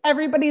that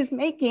everybody's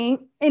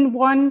making in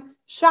one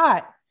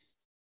shot.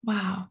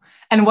 Wow.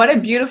 And what a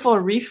beautiful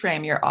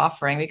reframe you're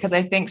offering, because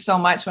I think so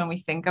much when we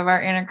think of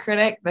our inner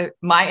critic,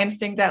 my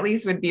instinct at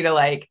least would be to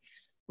like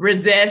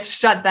resist,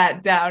 shut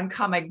that down,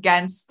 come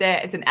against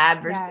it. It's an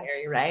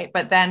adversary, right?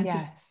 But then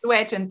to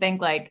switch and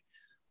think like,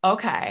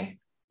 okay,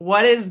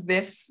 what is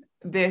this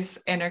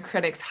inner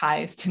critic's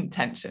highest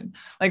intention?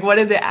 Like, what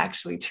is it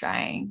actually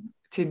trying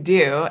to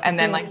do? And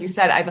then, like you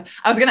said, I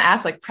was going to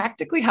ask, like,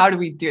 practically, how do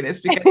we do this?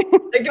 Because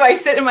like, do I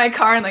sit in my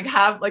car and like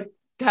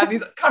have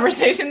these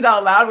conversations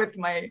out loud with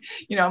my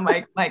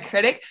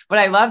critic? But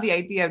I love the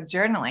idea of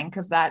journaling,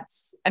 because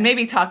and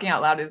maybe talking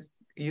out loud is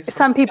useful.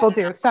 Some people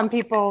do. Some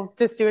people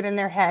just do it in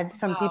their head.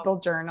 Some people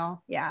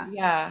journal. Yeah.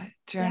 Yeah.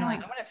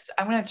 Journaling. Yeah.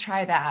 I'm going to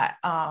try that.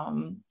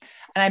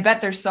 And I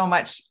bet there's so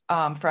much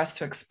for us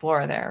to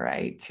explore there,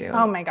 right? Too.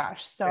 Oh my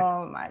gosh.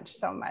 So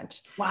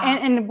much. Wow.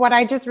 And what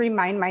I just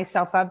remind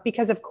myself of,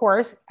 because of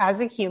course, as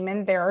a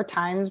human, there are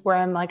times where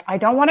I'm like, I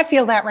don't want to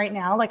feel that right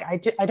now. Like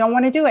I don't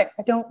want to do it.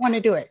 I don't want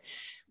to do it.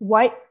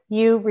 What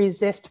you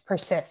resist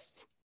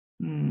persists.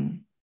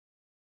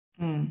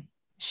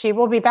 She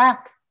will be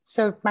back.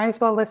 So might as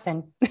well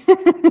listen.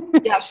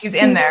 Yeah. She's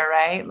in there,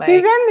 right? Like,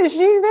 she's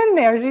in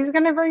there. She's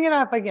going to bring it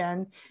up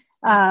again.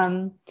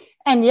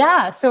 And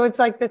yeah, so it's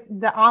like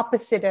the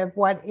opposite of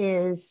what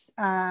is,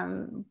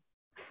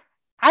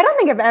 I don't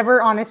think I've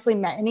ever honestly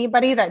met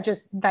anybody that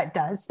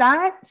does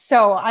that.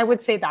 So I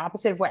would say the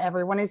opposite of what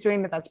everyone is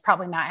doing, but that's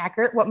probably not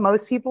accurate. What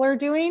most people are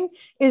doing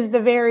is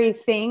the very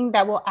thing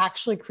that will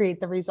actually create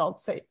the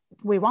results that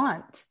we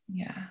want.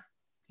 Yeah.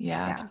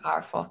 It's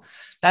powerful.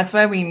 That's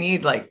why we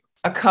need like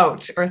a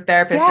coach or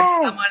therapist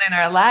or someone in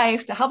our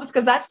life to help us,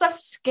 because that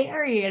stuff's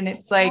scary. And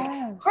it's like,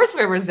 of course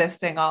we're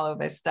resisting all of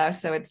this stuff.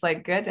 So it's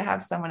like good to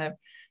have someone to,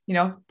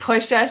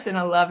 push us in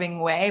a loving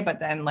way, but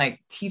then like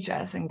teach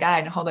us and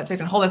guide and hold that space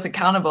and hold us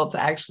accountable to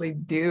actually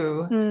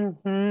do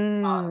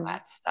all of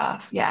that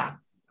stuff. Yeah.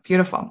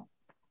 Beautiful.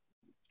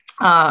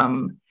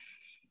 You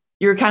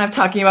were kind of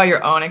talking about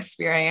your own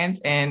experience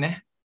in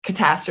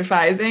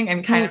catastrophizing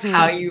and kind of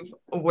how you've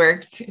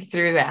worked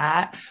through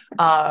that.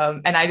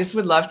 And I just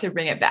would love to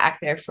bring it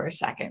back there for a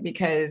second,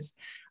 because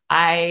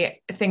I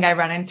think I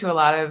run into a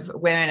lot of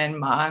women and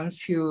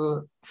moms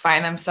who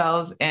find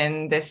themselves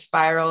in this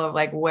spiral of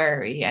like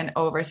worry and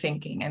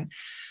overthinking and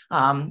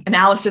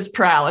analysis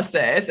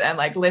paralysis, and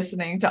like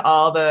listening to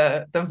all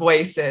the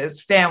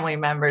voices, family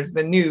members,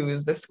 the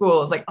news, the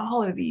schools, like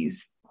all of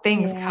these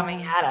things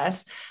coming at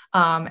us.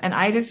 And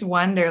I just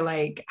wonder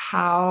like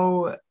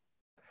how,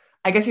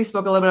 I guess you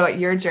spoke a little bit about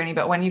your journey,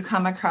 but when you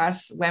come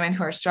across women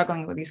who are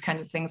struggling with these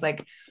kinds of things,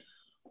 like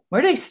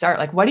where do they start?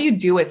 Like, what do you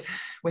do with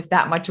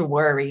that much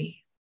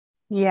worry?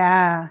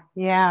 Yeah.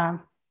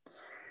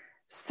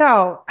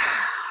 So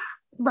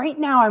right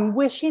now I'm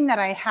wishing that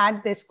I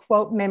had this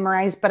quote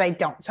memorized, but I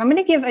don't. So I'm going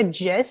to give a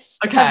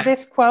gist of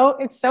this quote.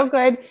 It's so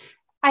good.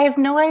 I have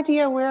no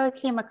idea where I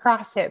came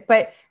across it,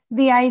 but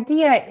the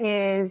idea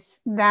is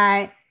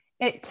that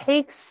it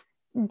takes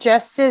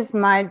just as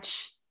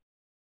much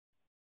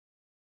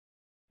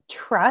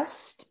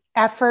trust,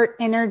 effort,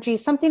 energy,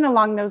 something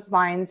along those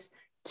lines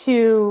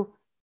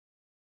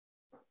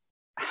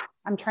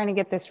I'm trying to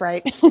get this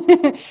right.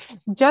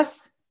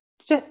 just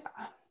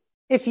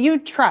if you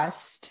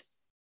trust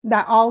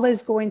that all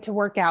is going to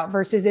work out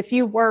versus if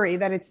you worry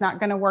that it's not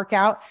going to work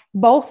out,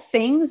 both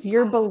things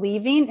you're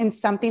believing in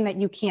something that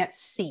you can't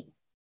see.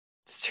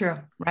 It's true.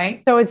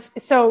 Right.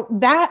 So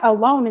that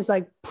alone is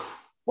like,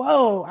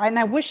 whoa. And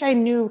I wish I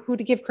knew who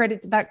to give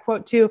credit to that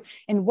quote to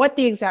and what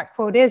the exact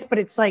quote is, but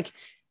it's like,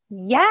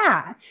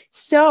 yeah.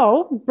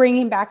 So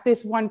bringing back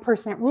this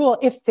 1% rule,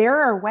 if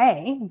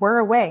were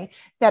a way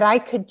that I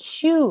could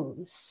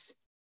choose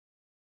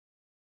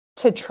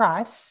to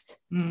trust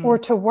or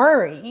to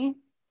worry,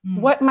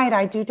 what might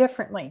I do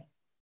differently?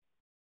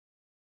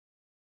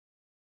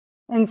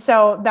 And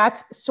so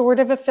that's sort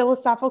of a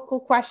philosophical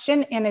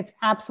question. And it's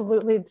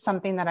absolutely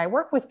something that I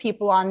work with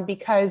people on,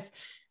 because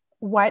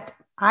what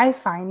I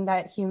find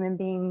that human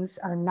beings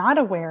are not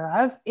aware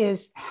of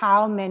is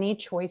how many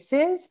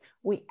choices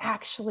we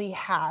actually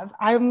have.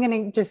 I'm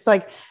going to just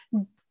like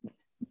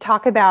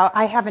talk about,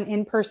 I have an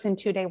in-person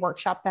 2-day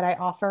workshop that I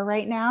offer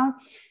right now.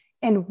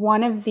 And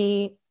one of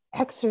the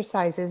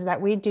exercises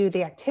that we do,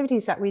 the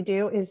activities that we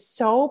do is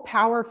so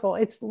powerful.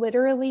 It's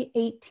literally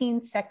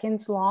 18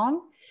 seconds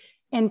long,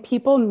 and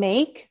people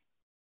make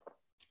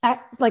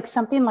like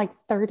something like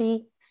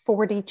 30,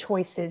 40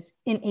 choices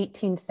in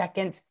 18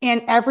 seconds.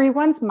 And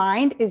everyone's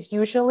mind is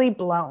usually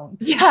blown.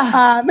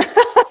 Yeah.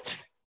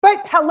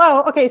 But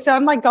hello. Okay. So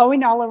I'm like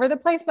going all over the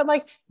place, but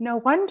like, no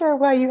wonder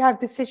why you have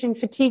decision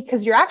fatigue,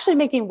 because you're actually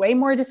making way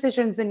more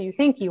decisions than you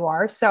think you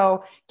are.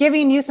 So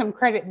giving you some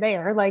credit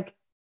there, like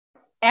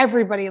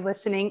everybody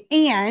listening.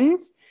 And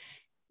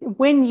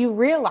when you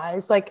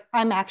realize like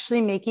I'm actually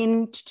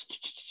making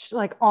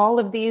like all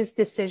of these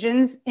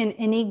decisions in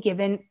any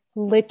given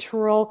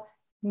literal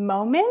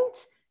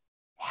moment,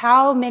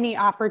 how many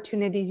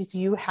opportunities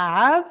you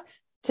have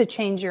to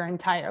change your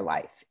entire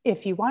life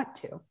if you want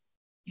to.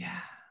 Yeah.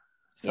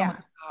 So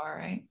much power,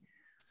 right?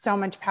 So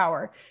much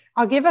power.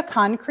 I'll give a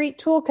concrete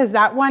tool because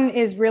that one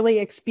is really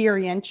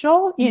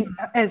experiential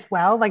as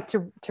well. Like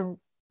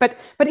but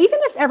even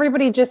if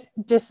everybody just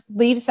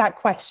leaves that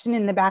question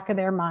in the back of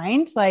their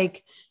mind,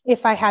 like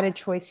if I had a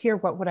choice here,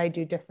 what would I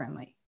do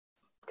differently?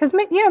 Because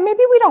maybe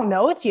we don't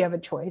know if you have a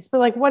choice, but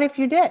like, what if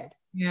you did?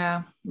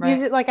 Yeah. Right.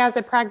 Use it like as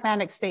a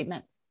pragmatic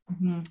statement.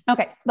 Mm-hmm.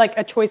 Okay. Like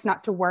a choice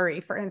not to worry,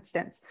 for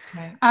instance.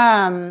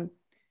 Right.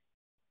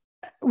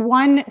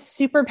 One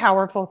super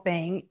powerful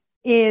thing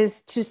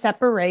is to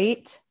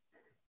separate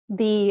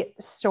the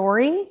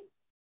story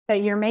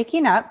that you're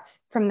making up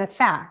from the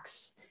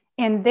facts.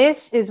 And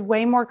this is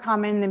way more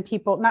common than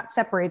people, not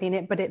separating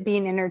it, but it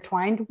being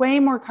intertwined, way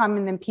more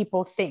common than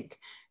people think.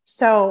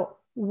 So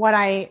what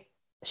I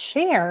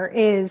share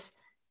is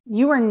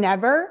you are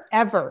never,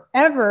 ever,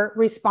 ever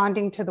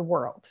responding to the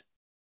world.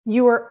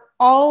 You are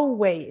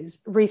always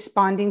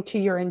responding to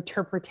your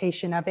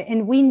interpretation of it.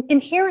 And we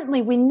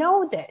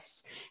know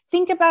this.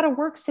 Think about a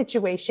work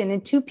situation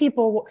and two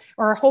people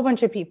or a whole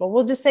bunch of people,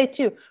 we'll just say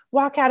two,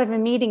 walk out of a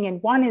meeting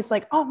and one is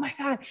like, oh my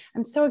God,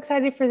 I'm so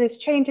excited for this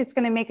change. It's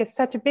going to make us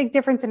such a big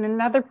difference. And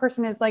another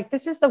person is like,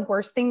 this is the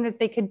worst thing that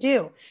they could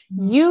do.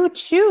 You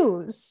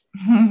choose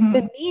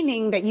the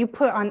meaning that you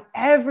put on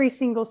every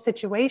single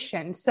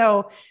situation.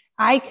 So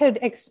I could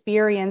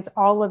experience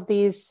all of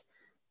these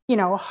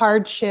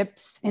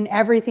hardships and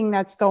everything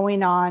that's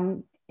going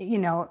on,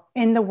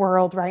 in the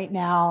world right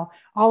now,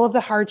 all of the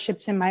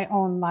hardships in my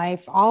own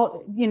life,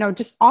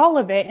 just all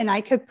of it. And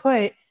I could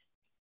put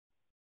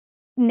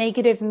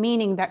negative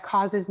meaning that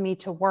causes me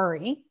to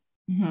worry,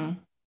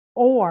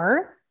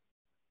 or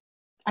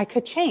I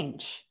could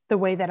change the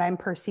way that I'm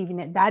perceiving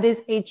it. That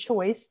is a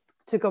choice,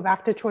 to go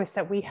back to choice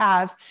that we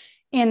have.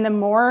 And the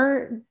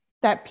more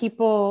that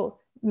people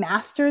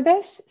master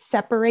this,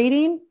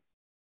 separating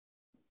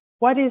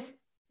what is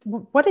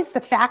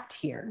the fact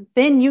here,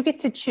 then you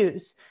get to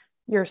choose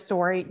your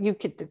story. You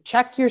get to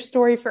check your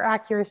story for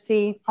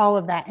accuracy, all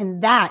of that.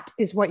 And that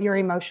is what you're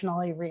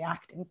emotionally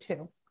reacting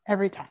to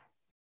every time.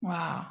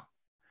 Wow.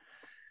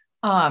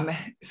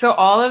 So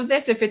all of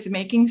this, if it's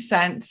making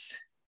sense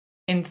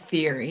in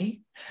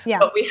theory,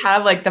 but we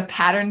have like the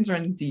patterns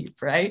run deep,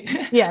 right?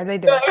 Yeah, they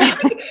do. So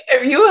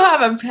if you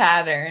have a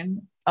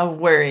pattern of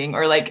worrying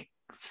or like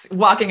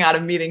walking out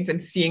of meetings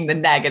and seeing the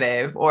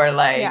negative, or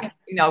like,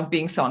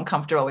 being so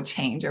uncomfortable with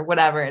change or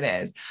whatever it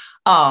is,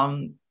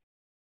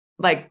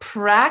 like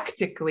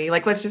practically,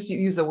 like, let's just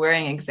use the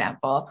worrying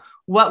example.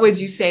 What would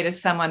you say to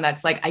someone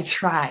that's like,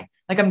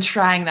 I'm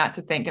trying not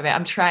to think of it.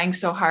 I'm trying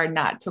so hard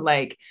not to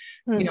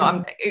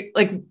I'm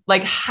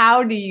like,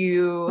 how do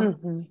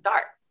you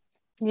start?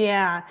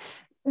 Yeah.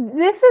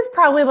 This is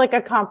probably like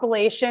a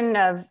compilation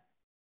of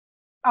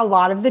a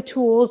lot of the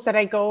tools that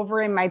I go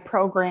over in my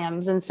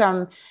programs. And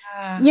some,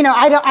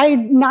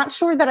 I'm not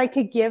sure that I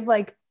could give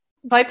like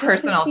by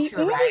personal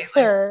too,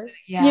 answer,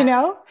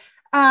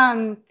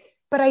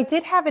 but I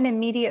did have an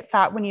immediate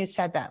thought when you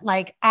said that.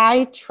 Like,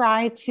 I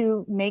try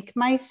to make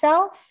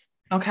myself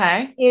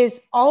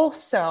is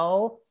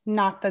also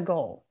not the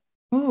goal.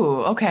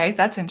 Ooh, okay.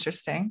 That's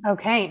interesting.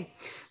 Okay.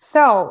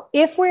 So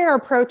if we're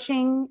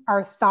approaching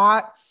our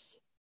thoughts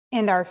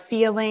and our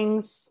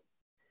feelings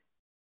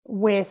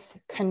with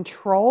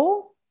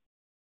control,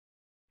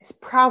 it's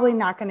probably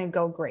not going to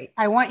go great.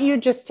 I want you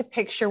just to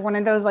picture one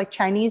of those like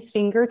Chinese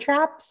finger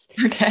traps.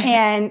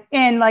 Okay.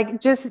 And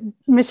like, just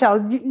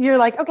Michelle, you're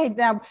like, okay,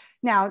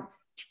 now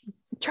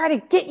try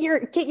to get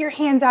your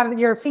hands out of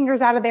your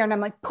fingers out of there. And I'm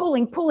like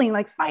pulling,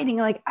 like fighting,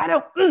 like, I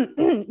don't,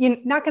 you're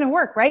not going to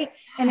work. Right.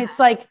 And it's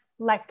like,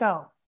 let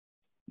go.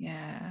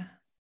 Yeah.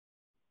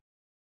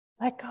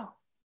 Let go.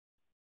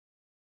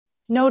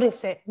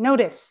 Notice it.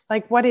 Notice,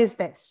 like, what is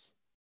this?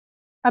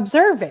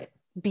 Observe it.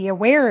 Be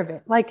aware of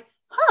it. Like,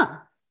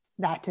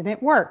 that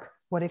didn't work.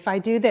 What if I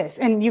do this?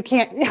 And you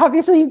can't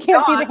see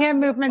the hand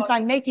movements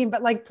I'm making,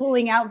 but like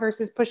pulling out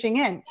versus pushing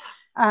in.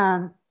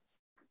 That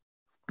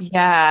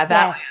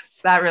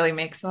really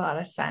makes a lot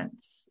of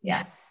sense.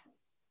 Yes.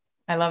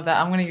 I love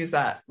that. I'm going to use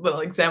that little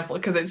example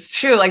because it's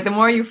true. Like, the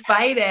more you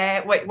fight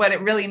it, what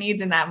it really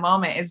needs in that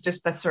moment is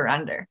just the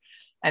surrender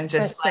and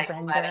just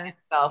letting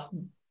itself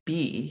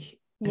be.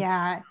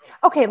 Yeah.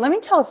 Okay. Let me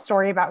tell a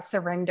story about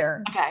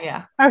surrender. Okay.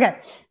 Yeah. Okay.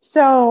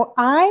 So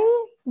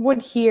I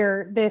would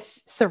hear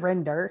this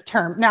surrender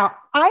term. Now,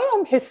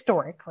 I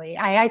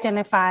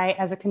identify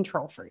as a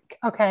control freak.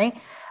 Okay.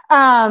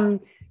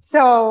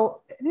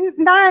 So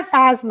not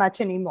as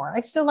much anymore.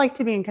 I still like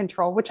to be in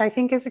control, which I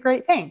think is a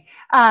great thing.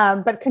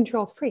 But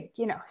control freak,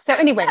 So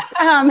anyways,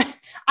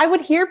 I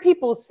would hear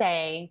people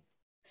say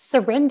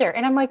surrender.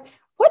 And I'm like,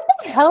 what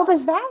the hell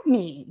does that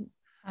mean?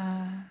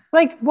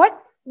 Like,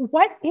 what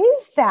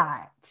is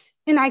that?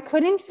 And I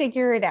couldn't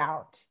figure it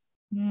out.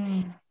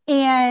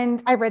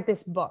 And I read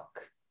this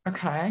book.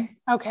 Okay.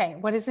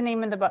 What is the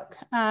name of the book?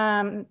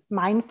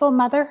 Mindful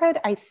Motherhood,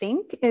 I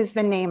think, is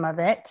the name of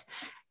it.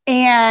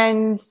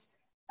 And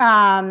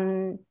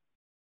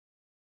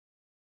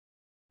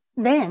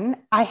then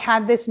I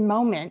had this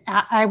moment.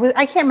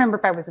 I can't remember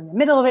if I was in the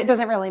middle of it. It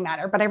doesn't really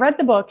matter. But I read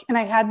the book and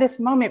I had this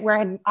moment where I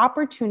had an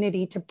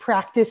opportunity to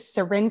practice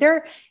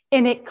surrender,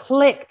 and it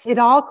clicked. It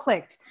all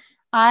clicked.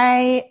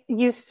 I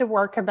used to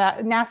work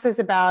NASA's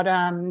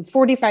about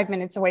 45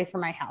 minutes away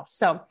from my house.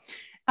 So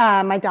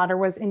my daughter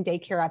was in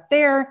daycare up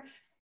there.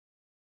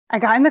 I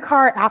got in the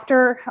car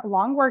after a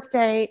long work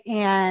day,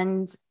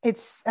 and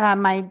it's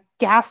my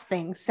gas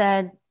thing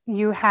said,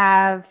 you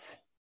have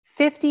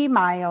 50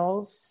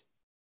 miles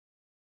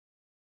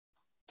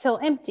till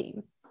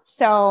empty.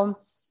 So,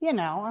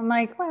 I'm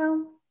like,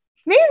 well,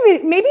 maybe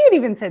it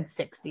even said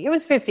 60. It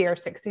was 50 or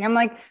 60. I'm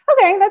like,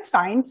 okay, that's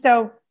fine.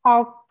 So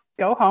I'll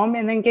go home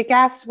and then get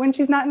gas when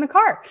she's not in the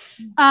car.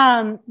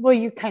 Well,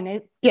 you kind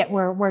of get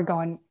where we're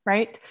going,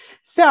 right?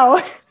 So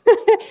I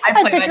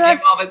play that game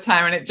all the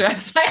time and it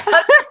drives my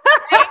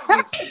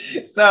husband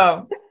crazy.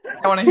 So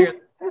I want to hear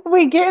this.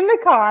 We get in the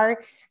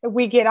car,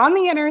 we get on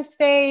the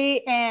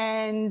interstate,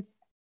 and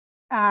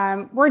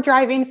we're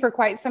driving for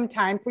quite some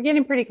time. We're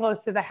getting pretty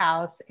close to the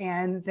house.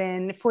 And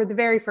then for the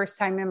very first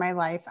time in my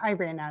life, I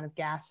ran out of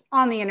gas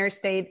on the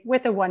interstate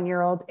with a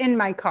 1-year-old in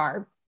my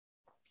car.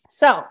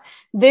 So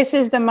this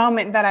is the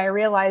moment that I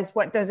realized,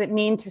 what does it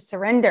mean to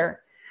surrender?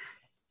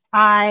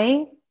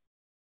 I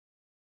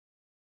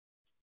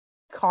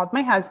called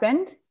my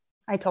husband.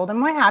 I told him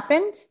what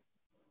happened.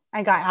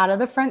 I got out of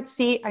the front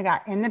seat. I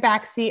got in the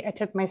back seat. I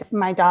took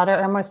my daughter,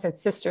 I almost said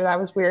sister. That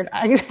was weird.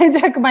 I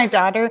took my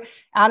daughter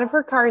out of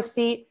her car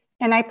seat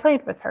and I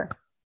played with her.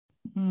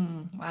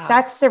 Wow.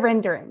 That's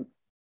surrendering.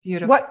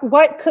 Beautiful.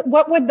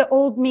 What would the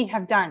old me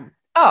have done?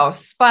 Oh,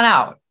 spun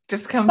out.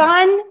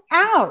 Spun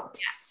out.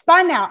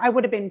 I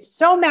would have been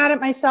so mad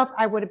at myself.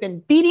 I would have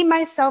been beating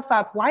myself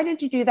up. Why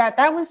did you do that?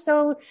 That was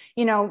so,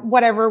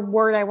 whatever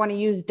word I want to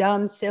use,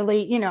 dumb,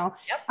 silly,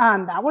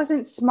 that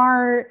wasn't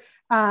smart.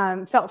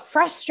 Felt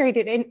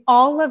frustrated, and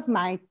all of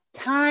my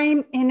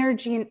time,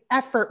 energy, and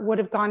effort would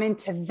have gone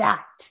into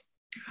that.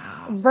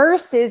 Wow.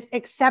 Versus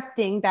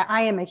accepting that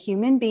I am a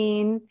human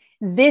being.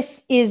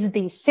 This is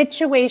the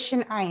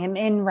situation I am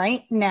in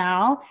right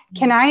now.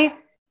 Can I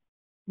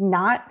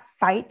not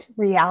fight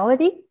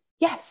reality?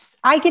 Yes,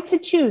 I get to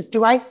choose.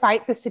 Do I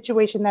fight the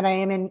situation that I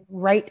am in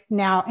right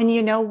now? And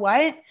you know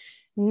what?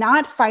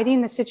 Not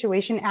fighting the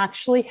situation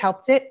actually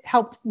helped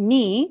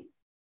me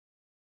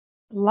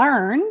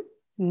learn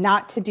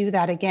not to do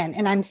that again.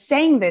 And I'm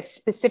saying this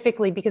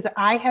specifically because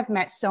I have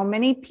met so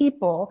many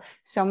people,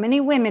 so many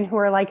women who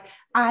are like,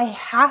 I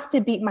have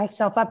to beat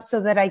myself up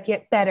so that I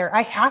get better.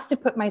 I have to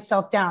put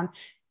myself down.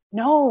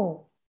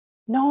 No.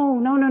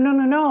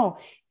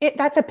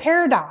 That's a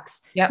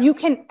paradox. Yep. You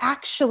can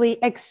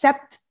actually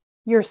accept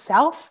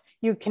yourself.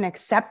 You can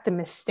accept the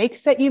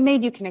mistakes that you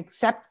made. You can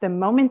accept the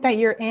moment that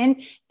you're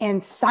in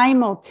and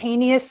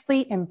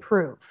simultaneously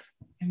improve.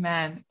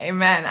 Amen.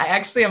 I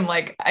actually am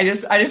like, I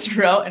just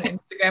wrote an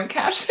Instagram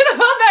caption about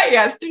that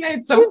yesterday.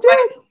 It's so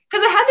funny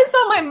because I had this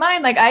on my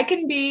mind. Like I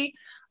can be,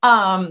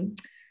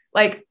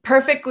 like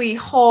perfectly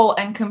whole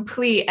and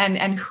complete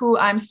and who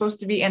I'm supposed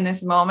to be in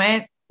this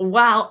moment,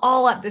 while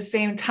all at the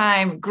same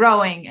time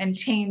growing and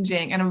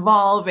changing and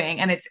evolving.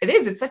 And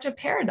it's such a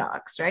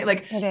paradox, right?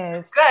 Like it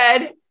is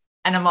good.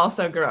 And I'm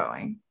also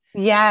growing.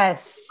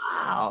 Yes.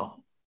 Wow.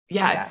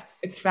 Yes.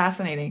 It's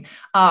fascinating.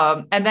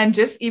 And then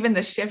just even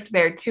the shift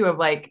there too, of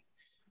like,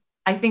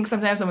 I think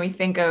sometimes when we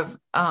think of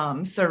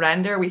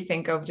surrender, we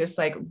think of just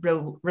like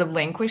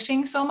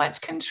relinquishing so much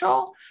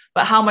control,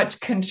 but how much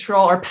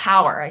control or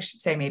power, I should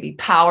say, maybe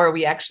power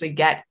we actually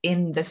get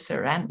in the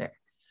surrender.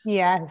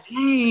 Yes.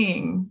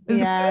 Dang.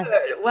 Yes.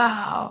 Good.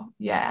 Wow.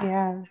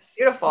 Yeah. Yes.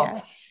 Beautiful.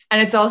 Yes.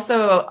 And it's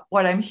also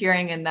what I'm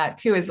hearing in that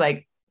too, is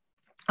like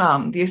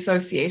the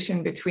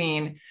association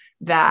between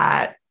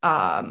that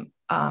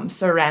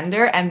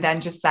surrender and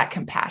then just that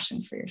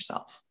compassion for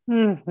yourself.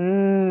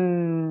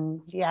 Mm-hmm.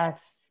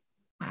 Yes.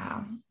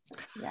 Wow.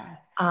 Yes.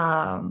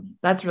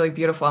 That's really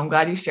beautiful. I'm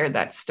glad you shared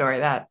that story.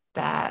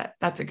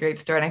 That's a great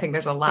story. And I think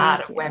there's a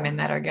lot of women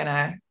that are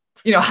gonna,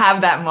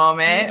 have that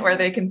moment where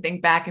they can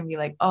think back and be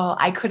like, oh,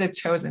 I could have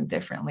chosen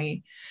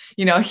differently,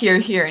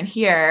 here, and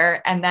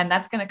here. And then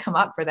that's going to come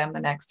up for them the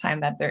next time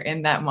that they're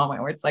in that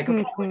moment where it's like,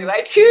 okay, what do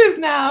I choose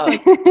now?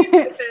 Like,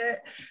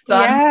 so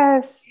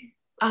yes.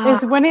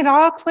 Is when it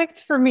all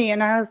clicked for me.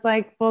 And I was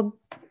like, well,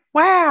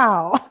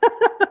 wow.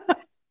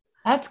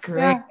 That's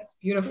great. Yeah. That's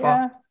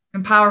beautiful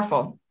and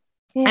powerful.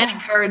 and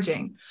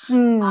encouraging.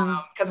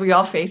 Mm. Because we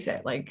all face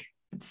it. Like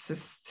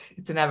it's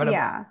inevitable.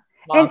 Yeah.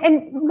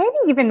 And maybe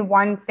even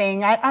one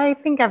thing, I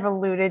think I've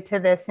alluded to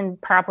this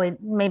and probably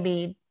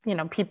maybe,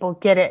 people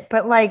get it,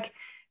 but like,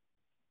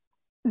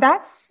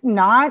 that's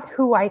not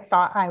who I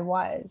thought I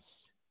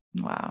was.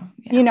 Wow.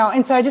 Yeah.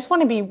 And so I just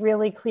want to be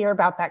really clear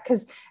about that,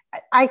 because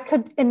I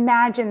could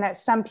imagine that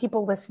some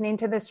people listening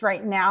to this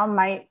right now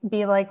might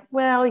be like,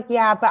 well,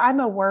 yeah, but I'm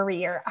a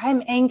worrier.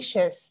 I'm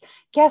anxious.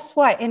 Guess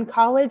what? In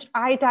college,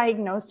 I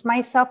diagnosed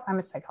myself. I'm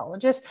a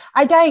psychologist.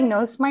 I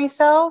diagnosed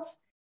myself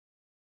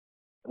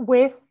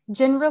with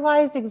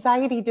generalized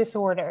anxiety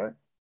disorder.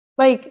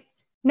 Like,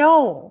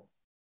 no.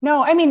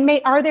 I mean,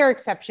 are there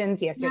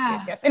exceptions? Yes.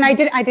 And I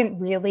didn't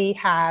really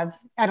have,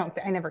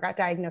 I never got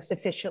diagnosed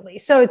officially.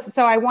 So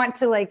I want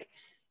to like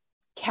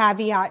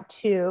caveat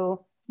to,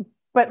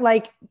 but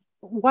like,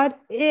 what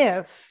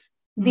if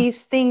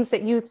these things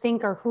that you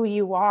think are who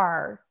you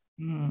are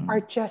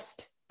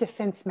just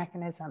defense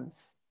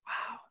mechanisms?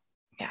 Wow.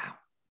 Yeah.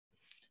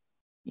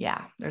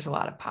 Yeah. There's a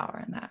lot of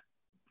power in that.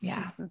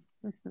 Yeah.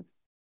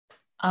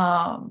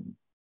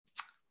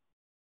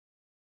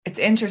 It's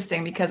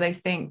interesting because I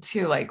think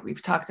too, like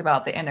we've talked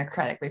about the inner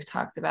critic, we've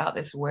talked about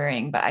this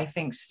worrying, but I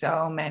think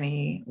so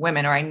many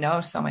women, or I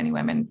know so many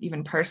women,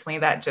 even personally,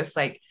 that just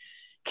like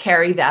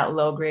carry that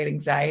low grade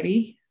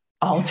anxiety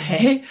all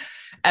day,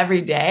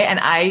 every day. And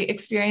I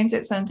experience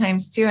it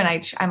sometimes too. And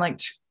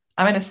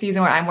I'm in a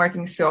season where I'm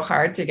working so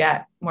hard to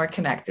get more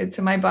connected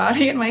to my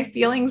body and my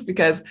feelings,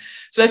 because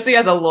especially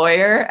as a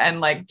lawyer and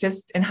like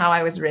just in how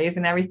I was raised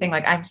and everything,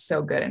 like I'm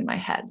so good in my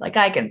head. Like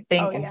I can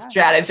think and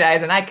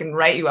strategize, and I can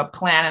write you a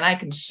plan, and I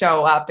can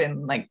show up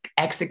and like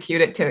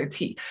execute it to the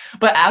T,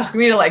 but ask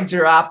me to like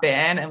drop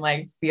in and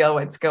like feel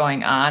what's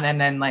going on.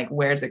 And then like,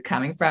 where's it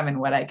coming from and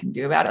what I can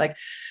do about it. Like,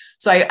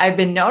 so I've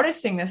been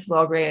noticing this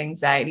low grade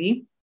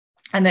anxiety.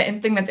 And the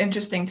thing that's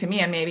interesting to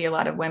me, and maybe a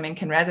lot of women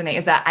can resonate,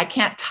 is that I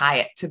can't tie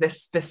it to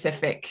this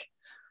specific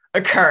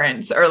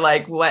occurrence or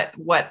like what,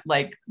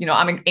 like,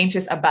 I'm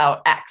anxious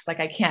about X.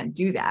 Like I can't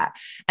do that.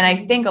 And I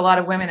think a lot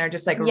of women are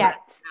just like,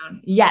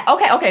 yeah.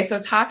 Okay. So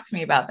talk to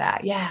me about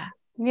that. Yeah.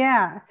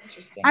 Yeah.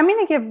 Interesting. I'm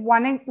going to give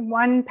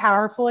one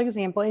powerful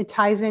example. It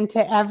ties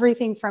into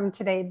everything from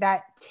today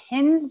that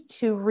tends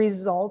to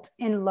result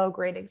in low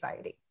grade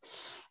anxiety.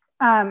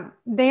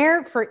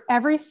 There, for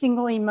every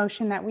single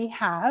emotion that we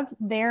have,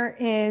 there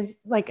is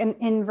like an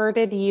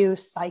inverted U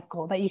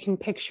cycle that you can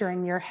picture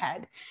in your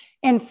head.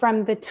 And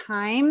from the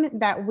time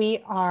that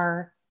we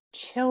are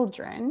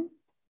children,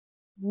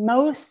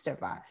 most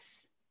of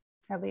us,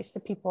 at least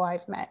the people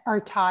I've met, are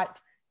taught,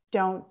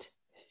 don't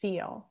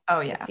feel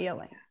the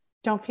feeling.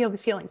 Don't feel the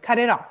feeling, cut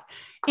it off.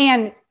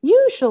 And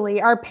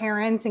usually our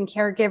parents and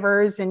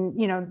caregivers and,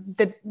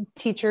 the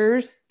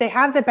teachers, they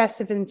have the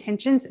best of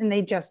intentions and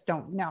they just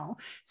don't know.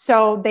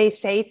 So they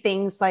say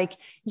things like,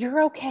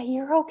 you're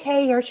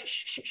okay, or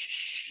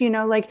shh,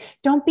 like,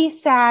 don't be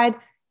sad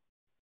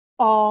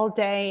all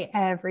day,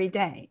 every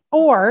day.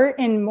 Or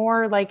in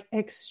more like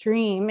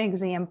extreme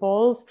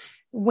examples,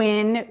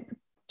 when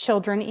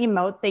children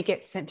emote, they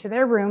get sent to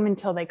their room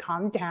until they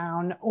calm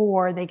down,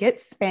 or they get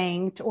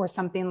spanked or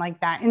something like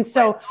that. And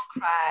so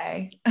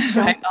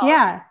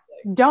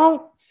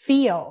don't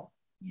feel,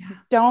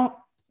 don't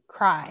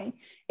cry.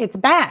 It's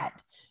bad.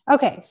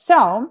 Okay.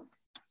 So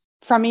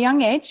from a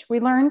young age, we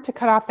learn to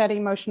cut off that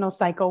emotional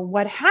cycle.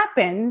 What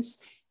happens?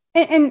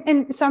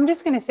 And so I'm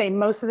just going to say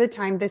most of the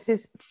time, this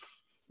is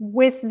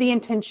with the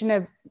intention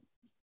of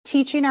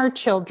teaching our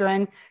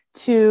children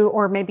to,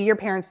 or maybe your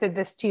parents did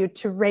this to you,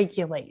 to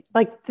regulate.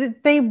 Like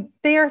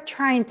they are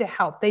trying to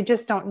help. They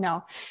just don't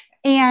know.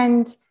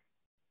 And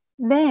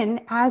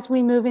then as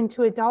we move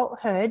into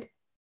adulthood,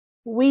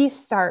 we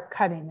start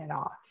cutting it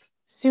off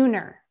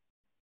sooner.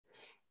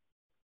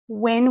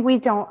 When we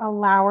don't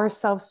allow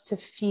ourselves to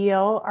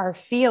feel our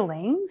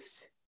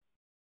feelings,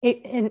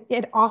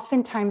 it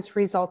oftentimes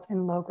results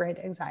in low grade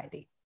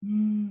anxiety.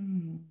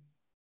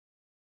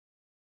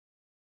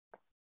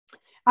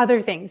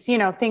 Other things,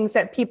 things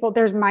that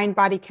there's mind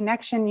body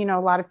connection. A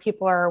lot of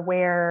people are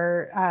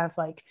aware of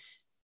like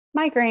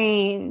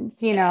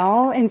migraines,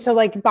 and so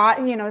like,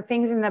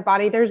 things in the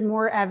body, there's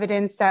more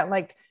evidence that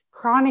like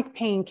chronic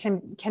pain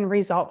can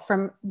result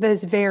from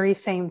this very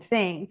same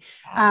thing.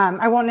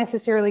 I won't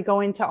necessarily go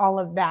into all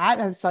of that.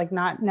 That's like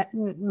not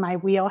my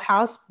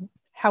wheelhouse.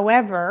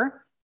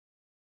 However,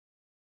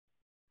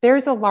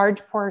 there's a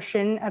large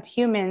portion of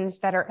humans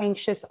that are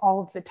anxious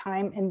all of the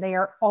time, and they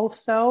are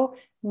also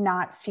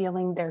not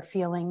feeling their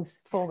feelings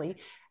fully.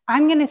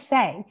 I'm going to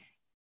say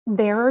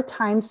there are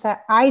times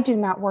that I do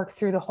not work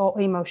through the whole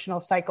emotional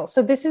cycle.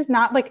 So this is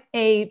not like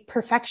a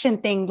perfection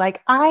thing.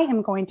 Like I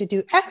am going to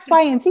do X,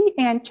 Y, and Z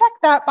and check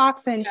that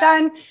box and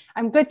done.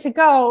 I'm good to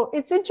go.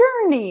 It's a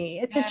journey.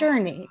 It's a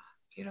journey.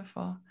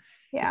 Beautiful.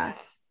 Yeah.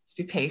 Just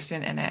be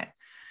patient in it.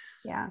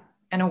 Yeah.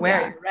 And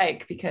aware, you're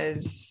right,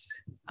 because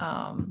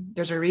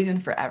there's a reason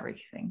for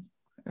everything.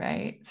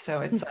 Right.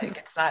 So it's like,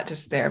 it's not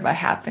just there by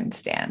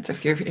happenstance.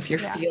 If you're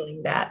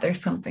feeling that,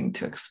 there's something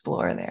to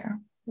explore there.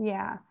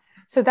 Yeah.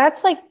 So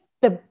that's like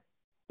the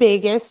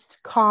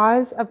biggest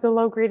cause of the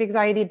low grade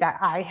anxiety that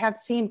I have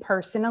seen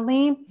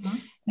personally.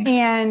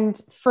 And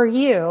for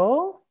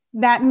you,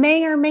 that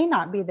may or may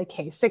not be the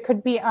case. It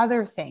could be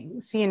other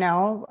things, you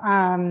know?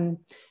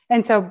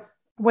 And so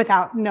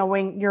without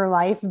knowing your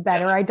life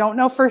better, I don't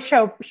know for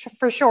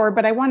sure,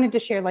 but I wanted to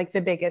share like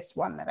the biggest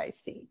one that I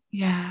see.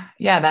 Yeah.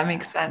 Yeah. That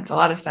makes sense. A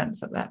lot of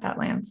sense of that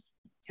lands.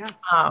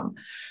 Yeah.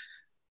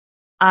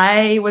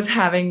 I was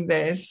having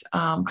this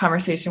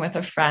conversation with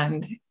a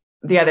friend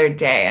the other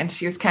day, and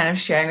she was kind of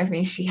sharing with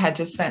me, she had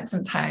just spent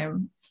some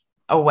time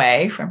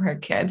away from her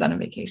kids on a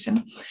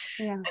vacation.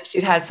 Yeah. And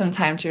she'd had some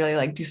time to really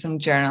like do some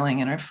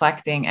journaling and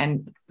reflecting.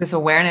 And this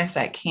awareness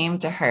that came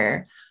to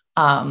her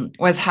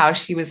was how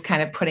she was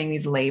kind of putting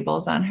these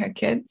labels on her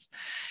kids.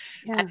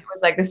 Yeah. And it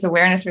was like this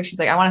awareness where she's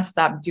like, I want to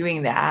stop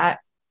doing that.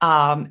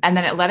 And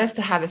then it led us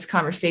to have this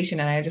conversation.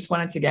 And I just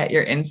wanted to get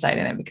your insight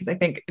in it, because I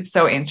think it's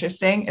so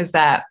interesting is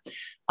that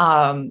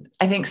I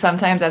think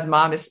sometimes as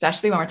moms,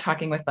 especially when we're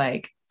talking with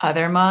like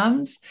other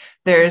moms,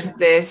 there's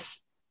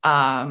this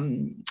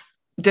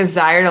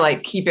desire to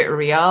like keep it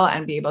real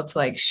and be able to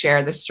like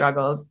share the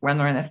struggles when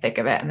we're in the thick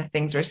of it and the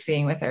things we're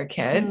seeing with our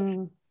kids,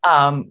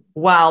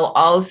 while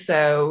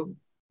also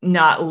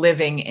not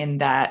living in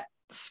that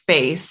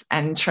space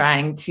and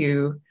trying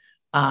to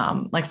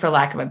like, for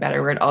lack of a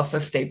better word, also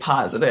stay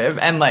positive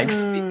and like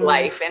speak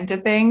life into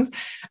things.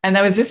 And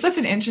that was just such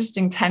an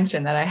interesting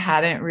tension that I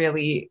hadn't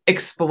really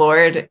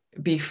explored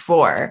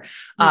before.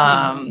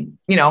 You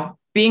know,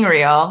 being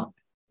real,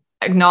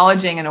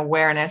 acknowledging an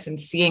awareness and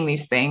seeing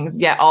these things,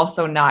 yet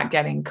also not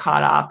getting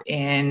caught up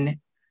in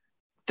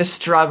the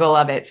struggle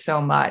of it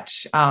so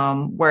much,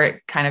 where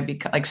it kind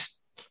of like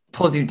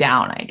pulls you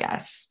down, I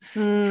guess.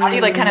 How do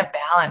you like kind of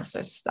balance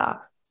this stuff?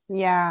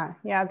 Yeah.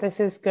 This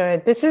is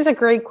good. This is a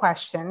great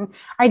question.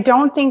 I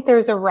don't think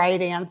there's a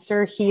right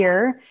answer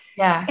here.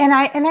 Yeah. And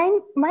I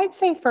might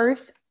say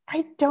first,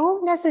 I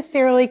don't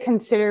necessarily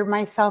consider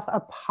myself a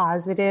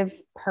positive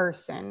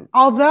person.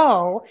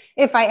 Although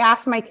if I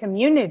ask my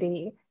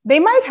community, they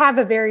might have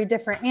a very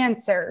different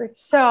answer.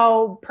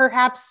 So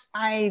perhaps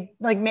I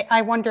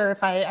wonder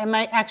if I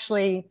might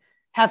actually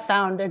have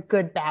found a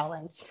good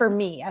balance for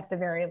me at the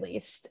very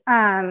least.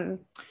 So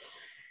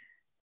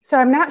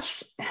I'm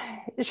not,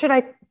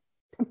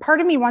 part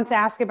of me wants to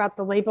ask about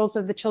the labels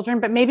of the children,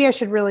 but maybe I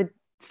should really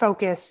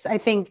focus. I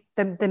think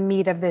the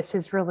meat of this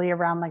is really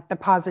around like the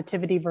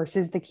positivity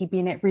versus the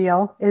keeping it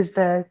real is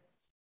the.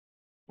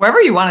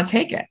 Wherever you want to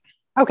take it.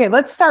 Okay.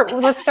 Let's start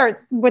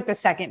with the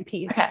second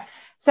piece. Okay.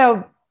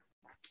 So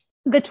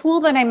the tool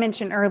that I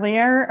mentioned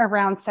earlier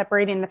around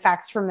separating the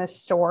facts from the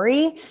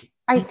story,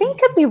 I think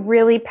could be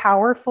really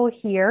powerful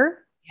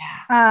here.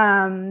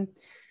 Yeah.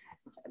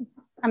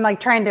 I'm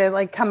like trying to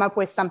like come up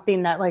with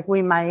something that like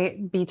we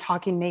might be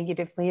talking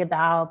negatively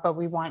about, but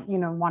we want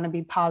to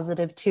be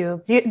positive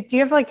too. Do you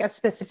have like a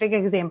specific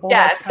example?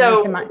 Yeah.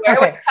 So where it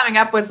was coming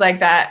up was like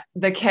that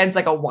the kid's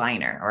like a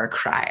whiner or a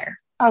crier.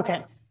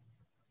 Okay.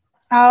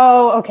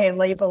 Oh, okay.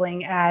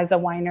 Labeling as a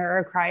whiner or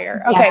a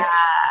crier. Okay.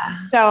 Yeah.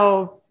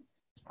 So,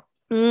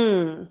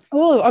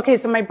 okay.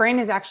 So my brain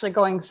is actually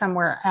going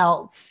somewhere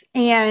else.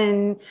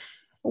 And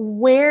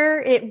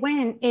where it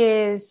went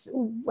is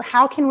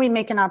how can we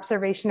make an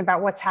observation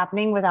about what's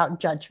happening without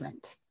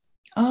judgment?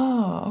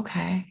 Oh,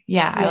 okay.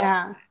 Yeah.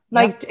 Yeah.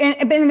 Like,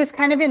 and it's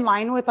kind of in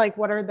line with like,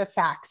 what are the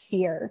facts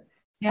here?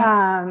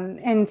 Yeah.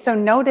 And so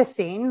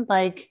noticing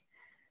like,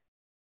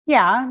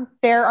 yeah,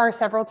 there are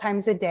several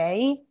times a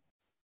day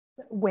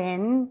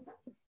when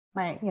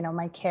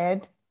my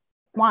kid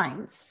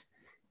whines.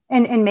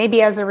 And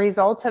maybe as a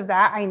result of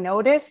that, I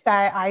notice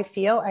that I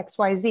feel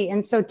XYZ.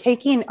 And so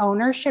taking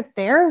ownership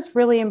there is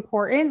really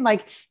important.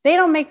 Like they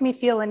don't make me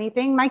feel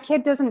anything. My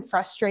kid doesn't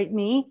frustrate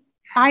me.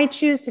 I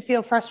choose to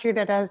feel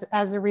frustrated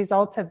as a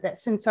result of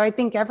this. And so I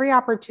think every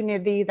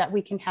opportunity that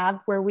we can have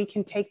where we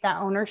can take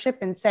that ownership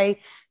and say,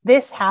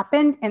 this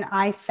happened and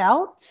I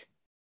felt,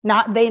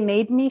 not they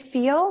made me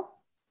feel,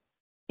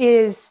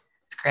 is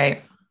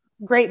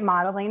great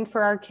modeling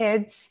for our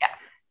kids.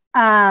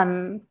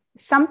 Yeah.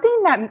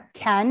 Something that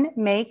can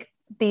make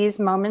these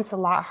moments a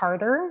lot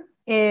harder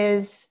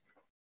is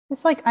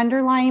this like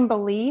underlying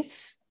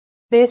belief,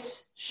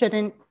 this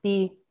shouldn't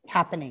be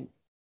happening.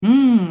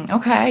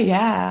 Okay.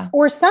 Yeah.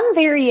 Or some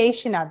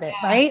variation of it,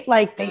 right?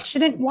 Like they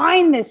shouldn't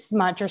whine this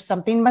much or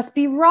something must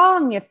be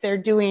wrong if they're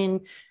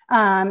doing,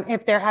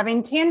 if they're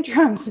having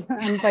tantrums.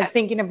 I'm like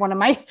thinking of one of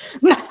my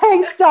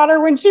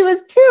daughter when she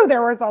was 2,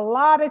 there was a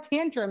lot of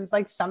tantrums,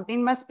 like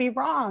something must be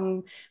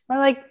wrong. But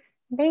like,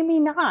 maybe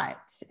not.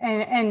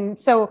 And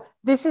so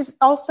this is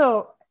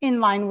also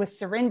in line with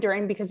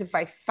surrendering, because if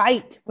I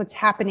fight what's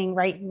happening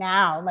right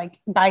now, like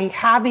by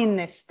having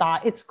this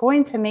thought, it's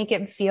going to make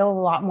it feel a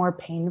lot more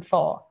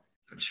painful.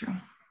 So true.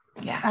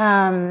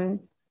 Yeah.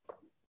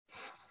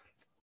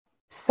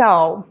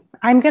 So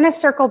I'm going to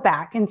circle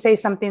back and say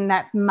something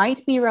that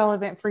might be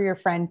relevant for your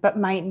friend, but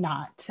might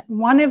not.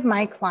 One of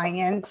my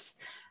clients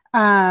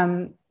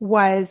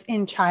was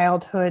in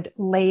childhood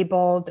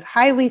labeled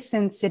highly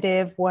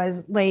sensitive,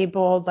 was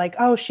labeled like,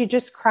 oh, she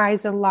just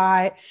cries a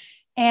lot.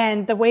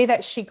 And the way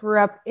that she grew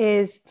up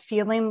is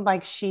feeling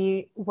like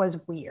she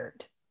was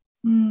weird.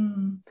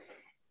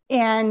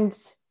 And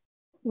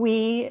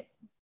we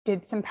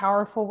did some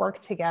powerful work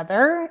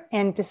together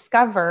and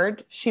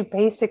discovered she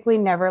basically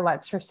never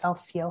lets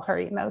herself feel her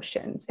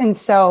emotions. And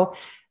so,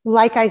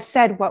 like I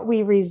said, what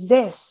we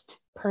resist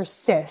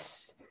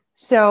persists.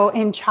 So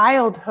in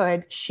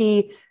childhood,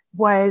 she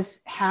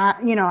was,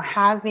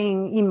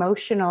 having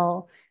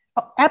emotional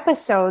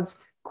episodes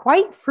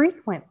quite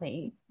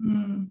frequently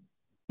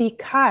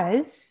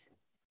because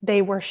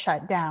they were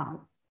shut down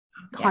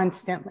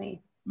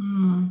constantly.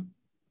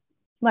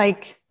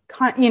 Like,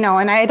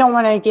 and I don't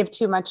want to give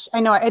too much. I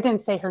know I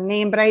didn't say her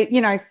name, but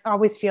I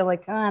always feel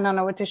like, I don't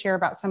know what to share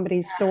about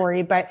somebody's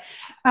story. But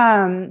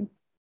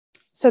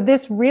so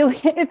this really,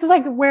 it's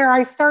like where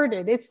I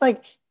started. It's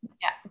like,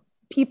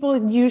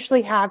 people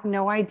usually have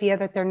no idea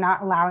that they're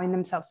not allowing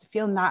themselves to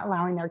feel, not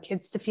allowing their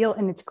kids to feel.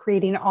 And it's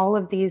creating all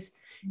of these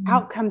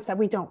outcomes that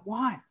we don't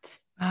want.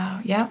 Oh,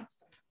 yeah.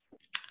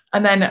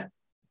 And then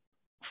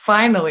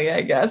finally,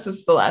 I guess this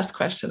is the last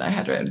question I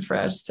had written for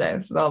us today.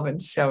 This has all been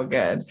so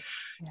good.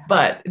 Yeah.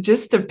 But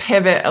just to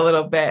pivot a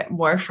little bit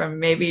more from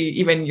maybe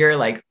even your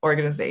like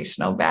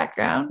organizational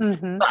background,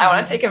 I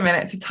want to take a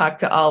minute to talk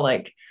to all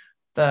like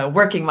the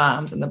working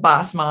moms and the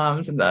boss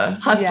moms and the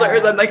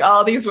hustlers and like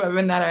all these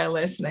women that are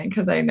listening,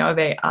 because I know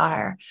they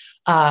are.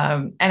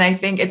 And I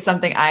think it's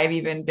something I've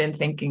even been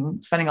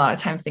spending a lot of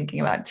time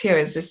thinking about too,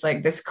 is just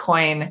like this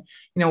coin,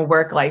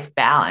 work-life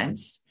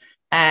balance.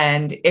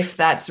 And if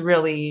that's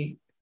really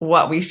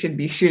what we should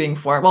be shooting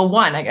for. Well,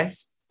 one, I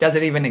guess, does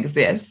it even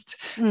exist?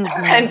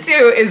 And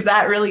two, is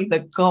that really the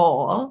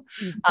goal?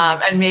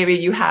 And maybe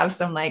you have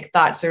some like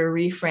thoughts or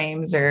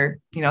reframes or,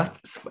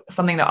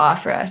 something to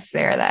offer us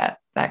there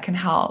that can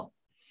help.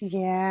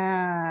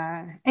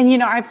 Yeah.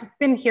 And, I've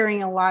been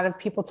hearing a lot of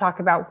people talk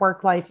about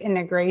work-life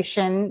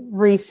integration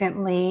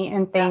recently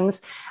and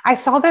things. I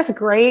saw this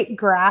great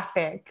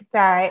graphic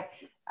that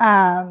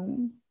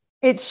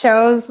it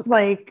shows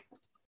like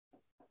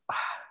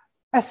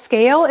a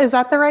scale. Is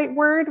that the right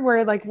word?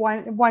 Where like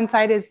one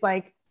side is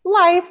like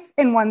life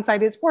and one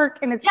side is work,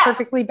 and it's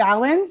perfectly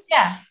balanced.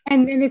 Yeah.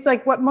 And it's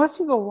like what most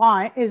people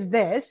want is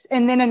this.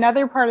 And then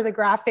another part of the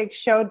graphic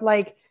showed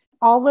like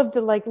all of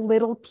the like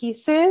little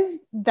pieces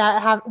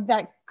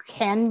that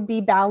can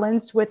be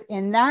balanced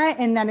within that.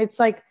 And then it's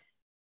like,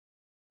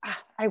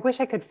 I wish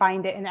I could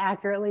find it and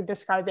accurately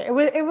describe it.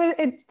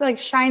 It like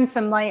shines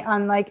some light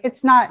on like,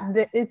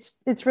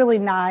 it's really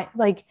not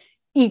like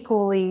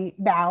equally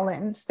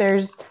balanced.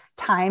 There's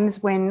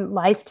times when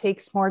life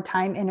takes more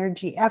time,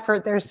 energy,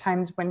 effort. There's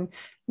times when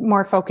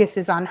more focus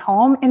is on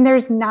home, and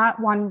there's not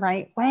one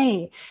right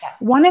way.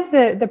 One of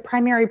the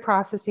primary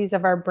processes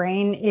of our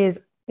brain is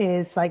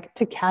like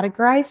to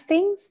categorize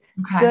things,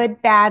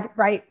 good, bad,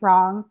 right,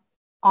 wrong,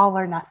 all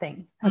or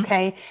nothing.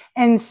 Okay.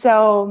 And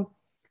so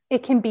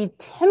it can be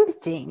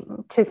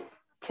tempting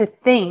to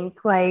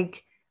think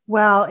like,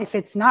 well, if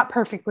it's not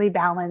perfectly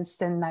balanced,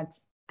 then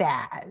that's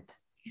bad.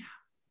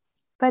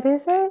 But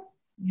is it?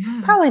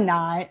 Yeah. Probably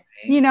not.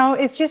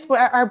 It's just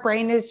what our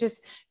brain is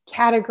just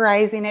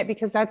categorizing it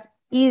because that's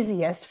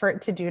easiest for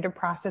it to do, to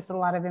process a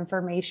lot of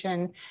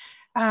information.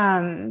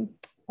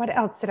 What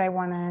else did I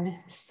want to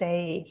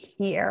say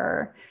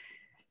here?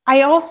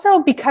 I also,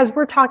 because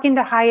we're talking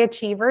to high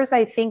achievers,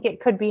 I think it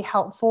could be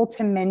helpful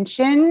to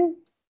mention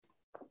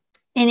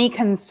any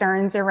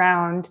concerns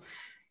around,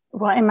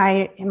 well, am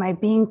I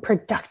being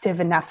productive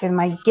enough? Am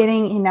I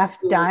getting enough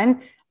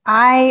done?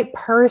 I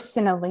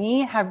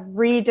personally have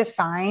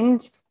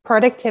redefined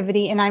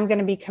productivity, and I'm going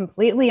to be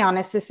completely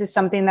honest. This is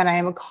something that I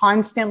am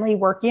constantly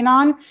working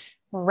on.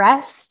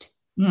 Rest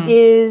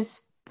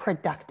is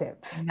productive.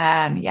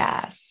 Man,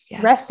 yes.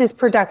 Rest is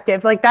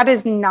productive. Like that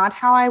is not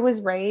how I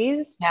was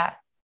raised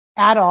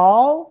at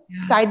all.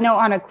 Yeah. Side note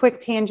on a quick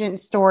tangent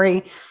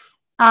story.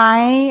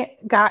 I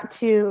got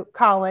to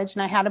college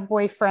and I had a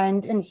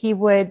boyfriend, and he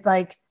would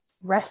like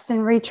rest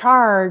and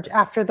recharge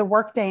after the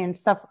workday and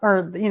stuff,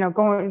 or,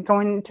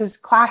 going to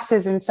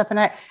classes and stuff.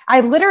 And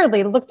I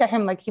literally looked at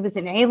him like he was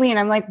an alien.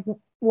 I'm like,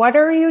 what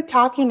are you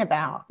talking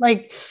about?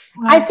 Like,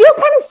 I feel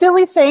kind of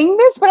silly saying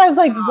this, but I was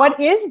like, what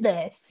is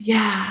this?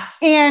 Yeah.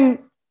 And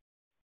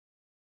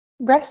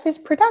rest is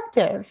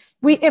productive.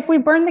 If we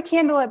burn the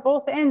candle at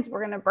both ends,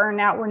 we're going to burn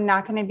out. We're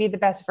not going to be the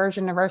best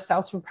version of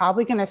ourselves. We're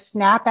probably going to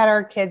snap at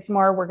our kids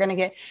more. We're going to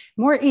get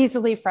more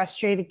easily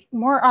frustrated,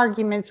 more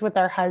arguments with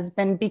our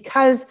husband,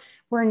 because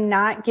we're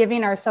not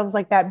giving ourselves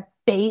like that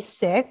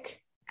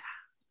basic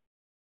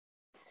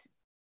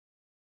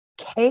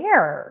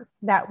care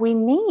that we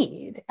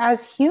need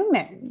as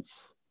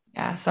humans.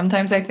 Yeah.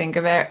 Sometimes I think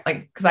of it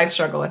like, because I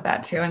struggle with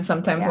that too. And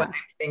sometimes when I'm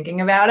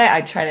thinking about it,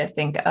 I try to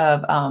think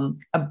of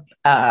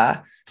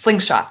a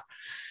slingshot.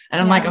 And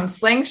I'm like, I'm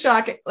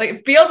slingshot. Like,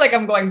 it feels like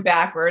I'm going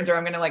backwards, or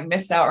I'm going to like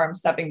miss out, or I'm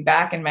stepping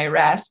back in my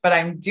rest, but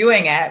I'm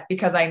doing it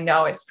because I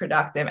know it's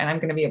productive and I'm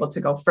going to be able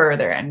to go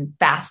further and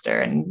faster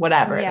and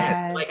whatever.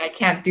 Yes. And it's like, I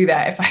can't do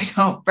that if I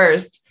don't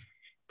first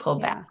pull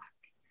back.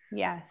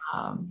 Yes.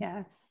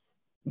 Yes.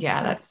 Yeah.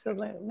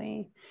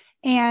 Absolutely.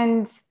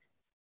 And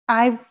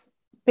I've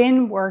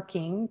been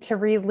working to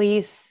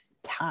release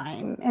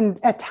time and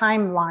a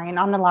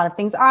timeline on a lot of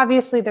things.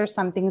 Obviously, there's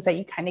some things that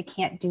you kind of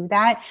can't do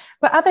that,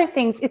 but other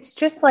things, it's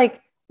just like,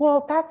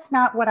 well, that's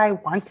not what I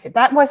wanted.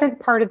 That wasn't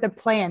part of the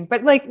plan,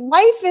 but like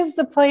life is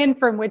the plan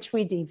from which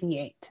we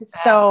deviate.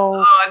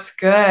 So it's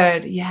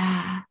good.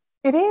 Yeah.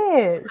 It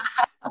is.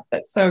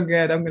 That's so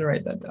good. I'm going to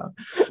write that down.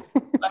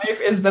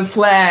 Life is the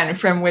plan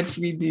from which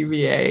we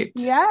deviate.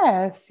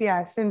 Yes.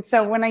 Yes. And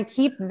so when I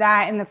keep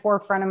that in the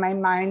forefront of my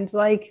mind,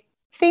 like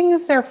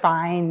things are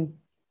fine,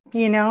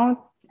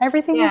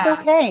 everything is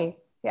okay.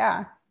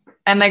 Yeah.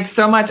 And like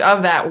so much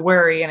of that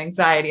worry and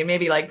anxiety and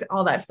maybe like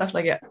all that stuff,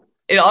 like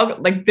it all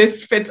like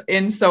this fits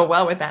in so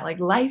well with that. Like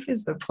life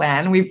is the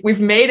plan. We've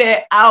made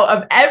it out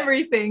of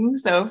everything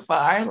so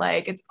far.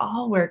 Like it's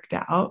all worked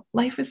out.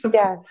 Life is the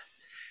plan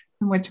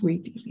from which we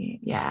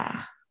deviate.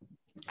 Yeah.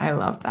 I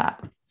love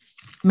that.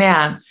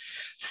 Man,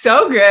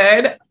 so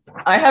good.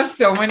 I have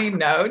so many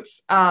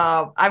notes.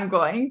 I'm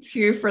going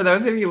to, for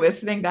those of you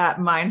listening,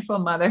 that Mindful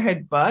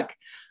Motherhood book,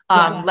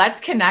 let's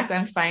connect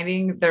on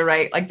finding the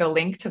right, like the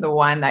link to the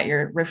one that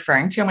you're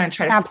referring to. I'm going to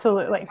try to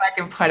absolutely. I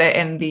can put it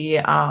in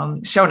the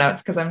show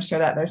notes because I'm sure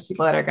that there's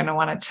people that are going to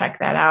want to check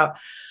that out.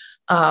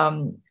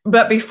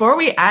 But before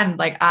we end,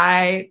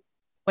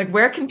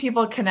 where can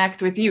people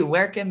connect with you?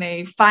 Where can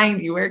they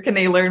find you? Where can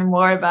they learn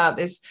more about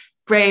this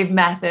Brave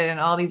method and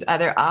all these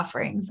other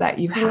offerings that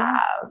you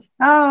have?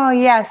 Oh,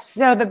 yes.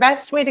 So the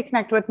best way to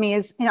connect with me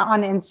is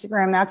on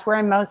Instagram. That's where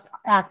I'm most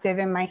active.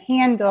 And my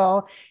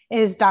handle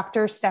is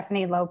Dr.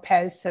 Stephanie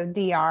Lopez. So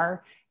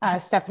Dr.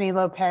 Stephanie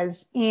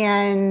Lopez.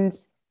 And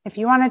if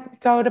you want to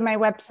go to my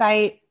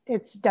website,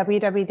 it's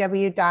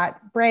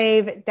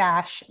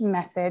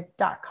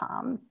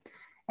www.brave-method.com.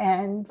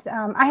 And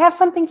I have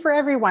something for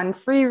everyone: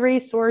 free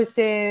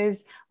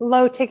resources,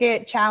 low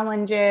ticket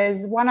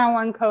challenges,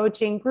 one-on-one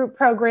coaching, group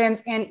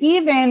programs, and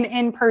even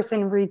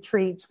in-person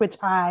retreats, which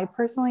I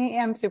personally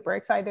am super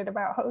excited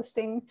about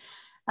hosting.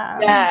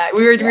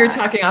 We were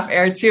talking off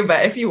air too,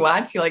 but if you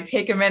want to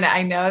take a minute,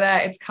 I know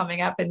that it's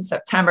coming up in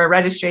September.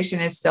 Registration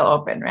is still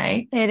open,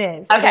 right? It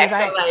is. Okay.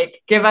 So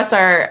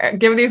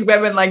give these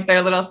women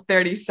their little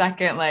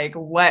 30-second,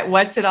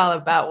 what's it all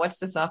about? What's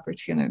this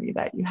opportunity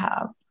that you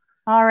have?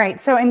 All right.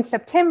 So in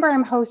September,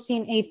 I'm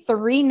hosting a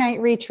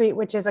 3-night retreat,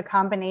 which is a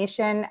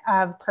combination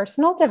of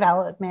personal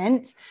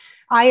development,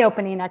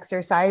 eye-opening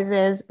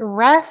exercises,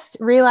 rest,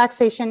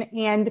 relaxation,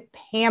 and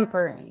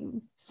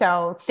pampering.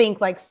 So think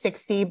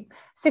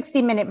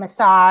 60-minute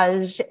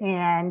massage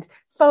and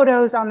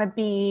photos on the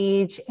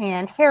beach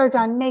and hair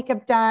done,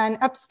 makeup done,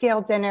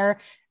 upscale dinner,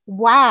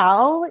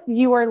 while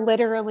you are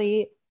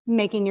literally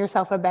making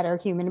yourself a better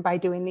human by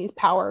doing these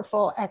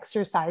powerful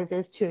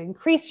exercises to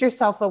increase your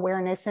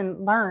self-awareness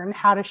and learn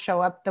how to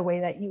show up the way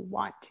that you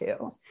want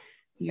to.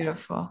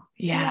 Beautiful.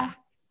 Yeah.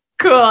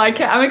 Cool.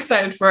 I'm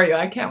excited for you.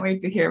 I can't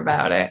wait to hear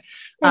about it.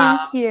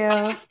 Thank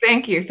you.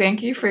 Thank you.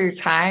 Thank you for your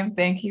time.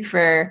 Thank you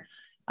for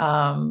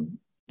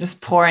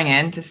just pouring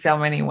into so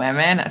many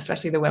women,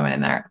 especially the women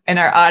in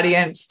our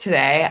audience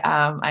today.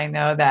 I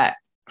know that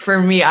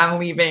for me, I'm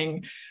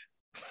leaving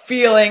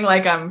feeling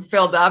like I'm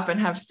filled up and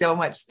have so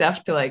much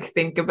stuff to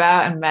think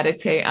about and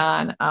meditate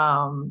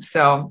on.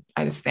 So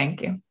I just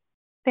thank you.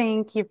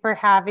 Thank you for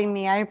having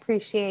me. I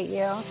appreciate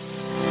you.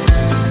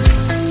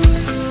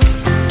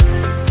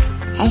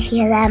 If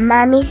you love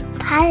Mommy's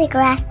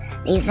Podcast,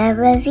 leave a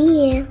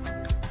review.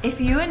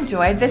 If you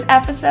enjoyed this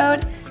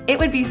episode, it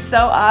would be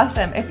so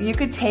awesome if you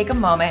could take a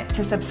moment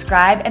to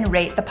subscribe and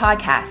rate the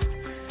podcast.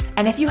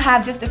 And if you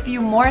have just a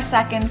few more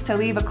seconds to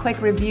leave a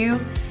quick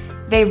review,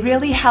 they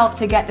really help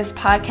to get this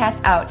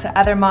podcast out to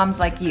other moms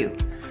like you.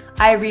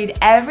 I read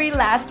every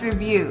last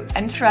review,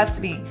 and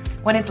trust me,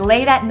 when it's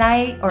late at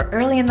night or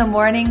early in the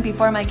morning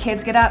before my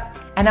kids get up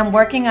and I'm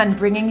working on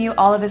bringing you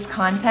all of this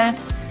content,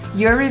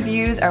 your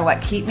reviews are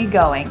what keep me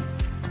going.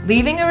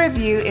 Leaving a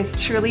review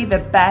is truly the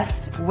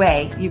best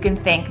way you can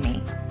thank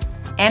me.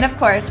 And of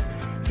course,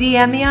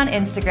 DM me on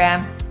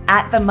Instagram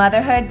at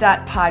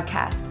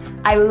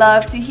themotherhood.podcast. I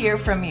love to hear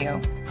from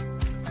you.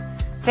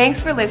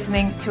 Thanks for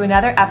listening to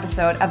another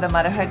episode of the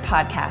Motherhood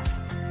Podcast.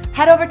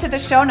 Head over to the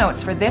show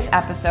notes for this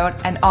episode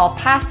and all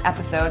past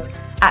episodes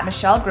at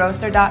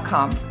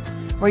michellegrosser.com,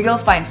 where you'll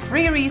find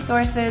free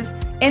resources,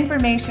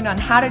 information on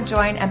how to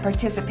join and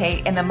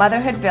participate in the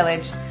Motherhood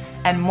Village,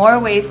 and more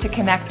ways to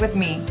connect with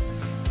me.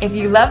 If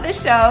you love the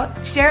show,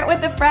 share it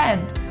with a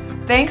friend.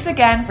 Thanks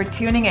again for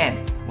tuning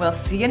in. We'll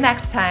see you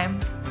next time.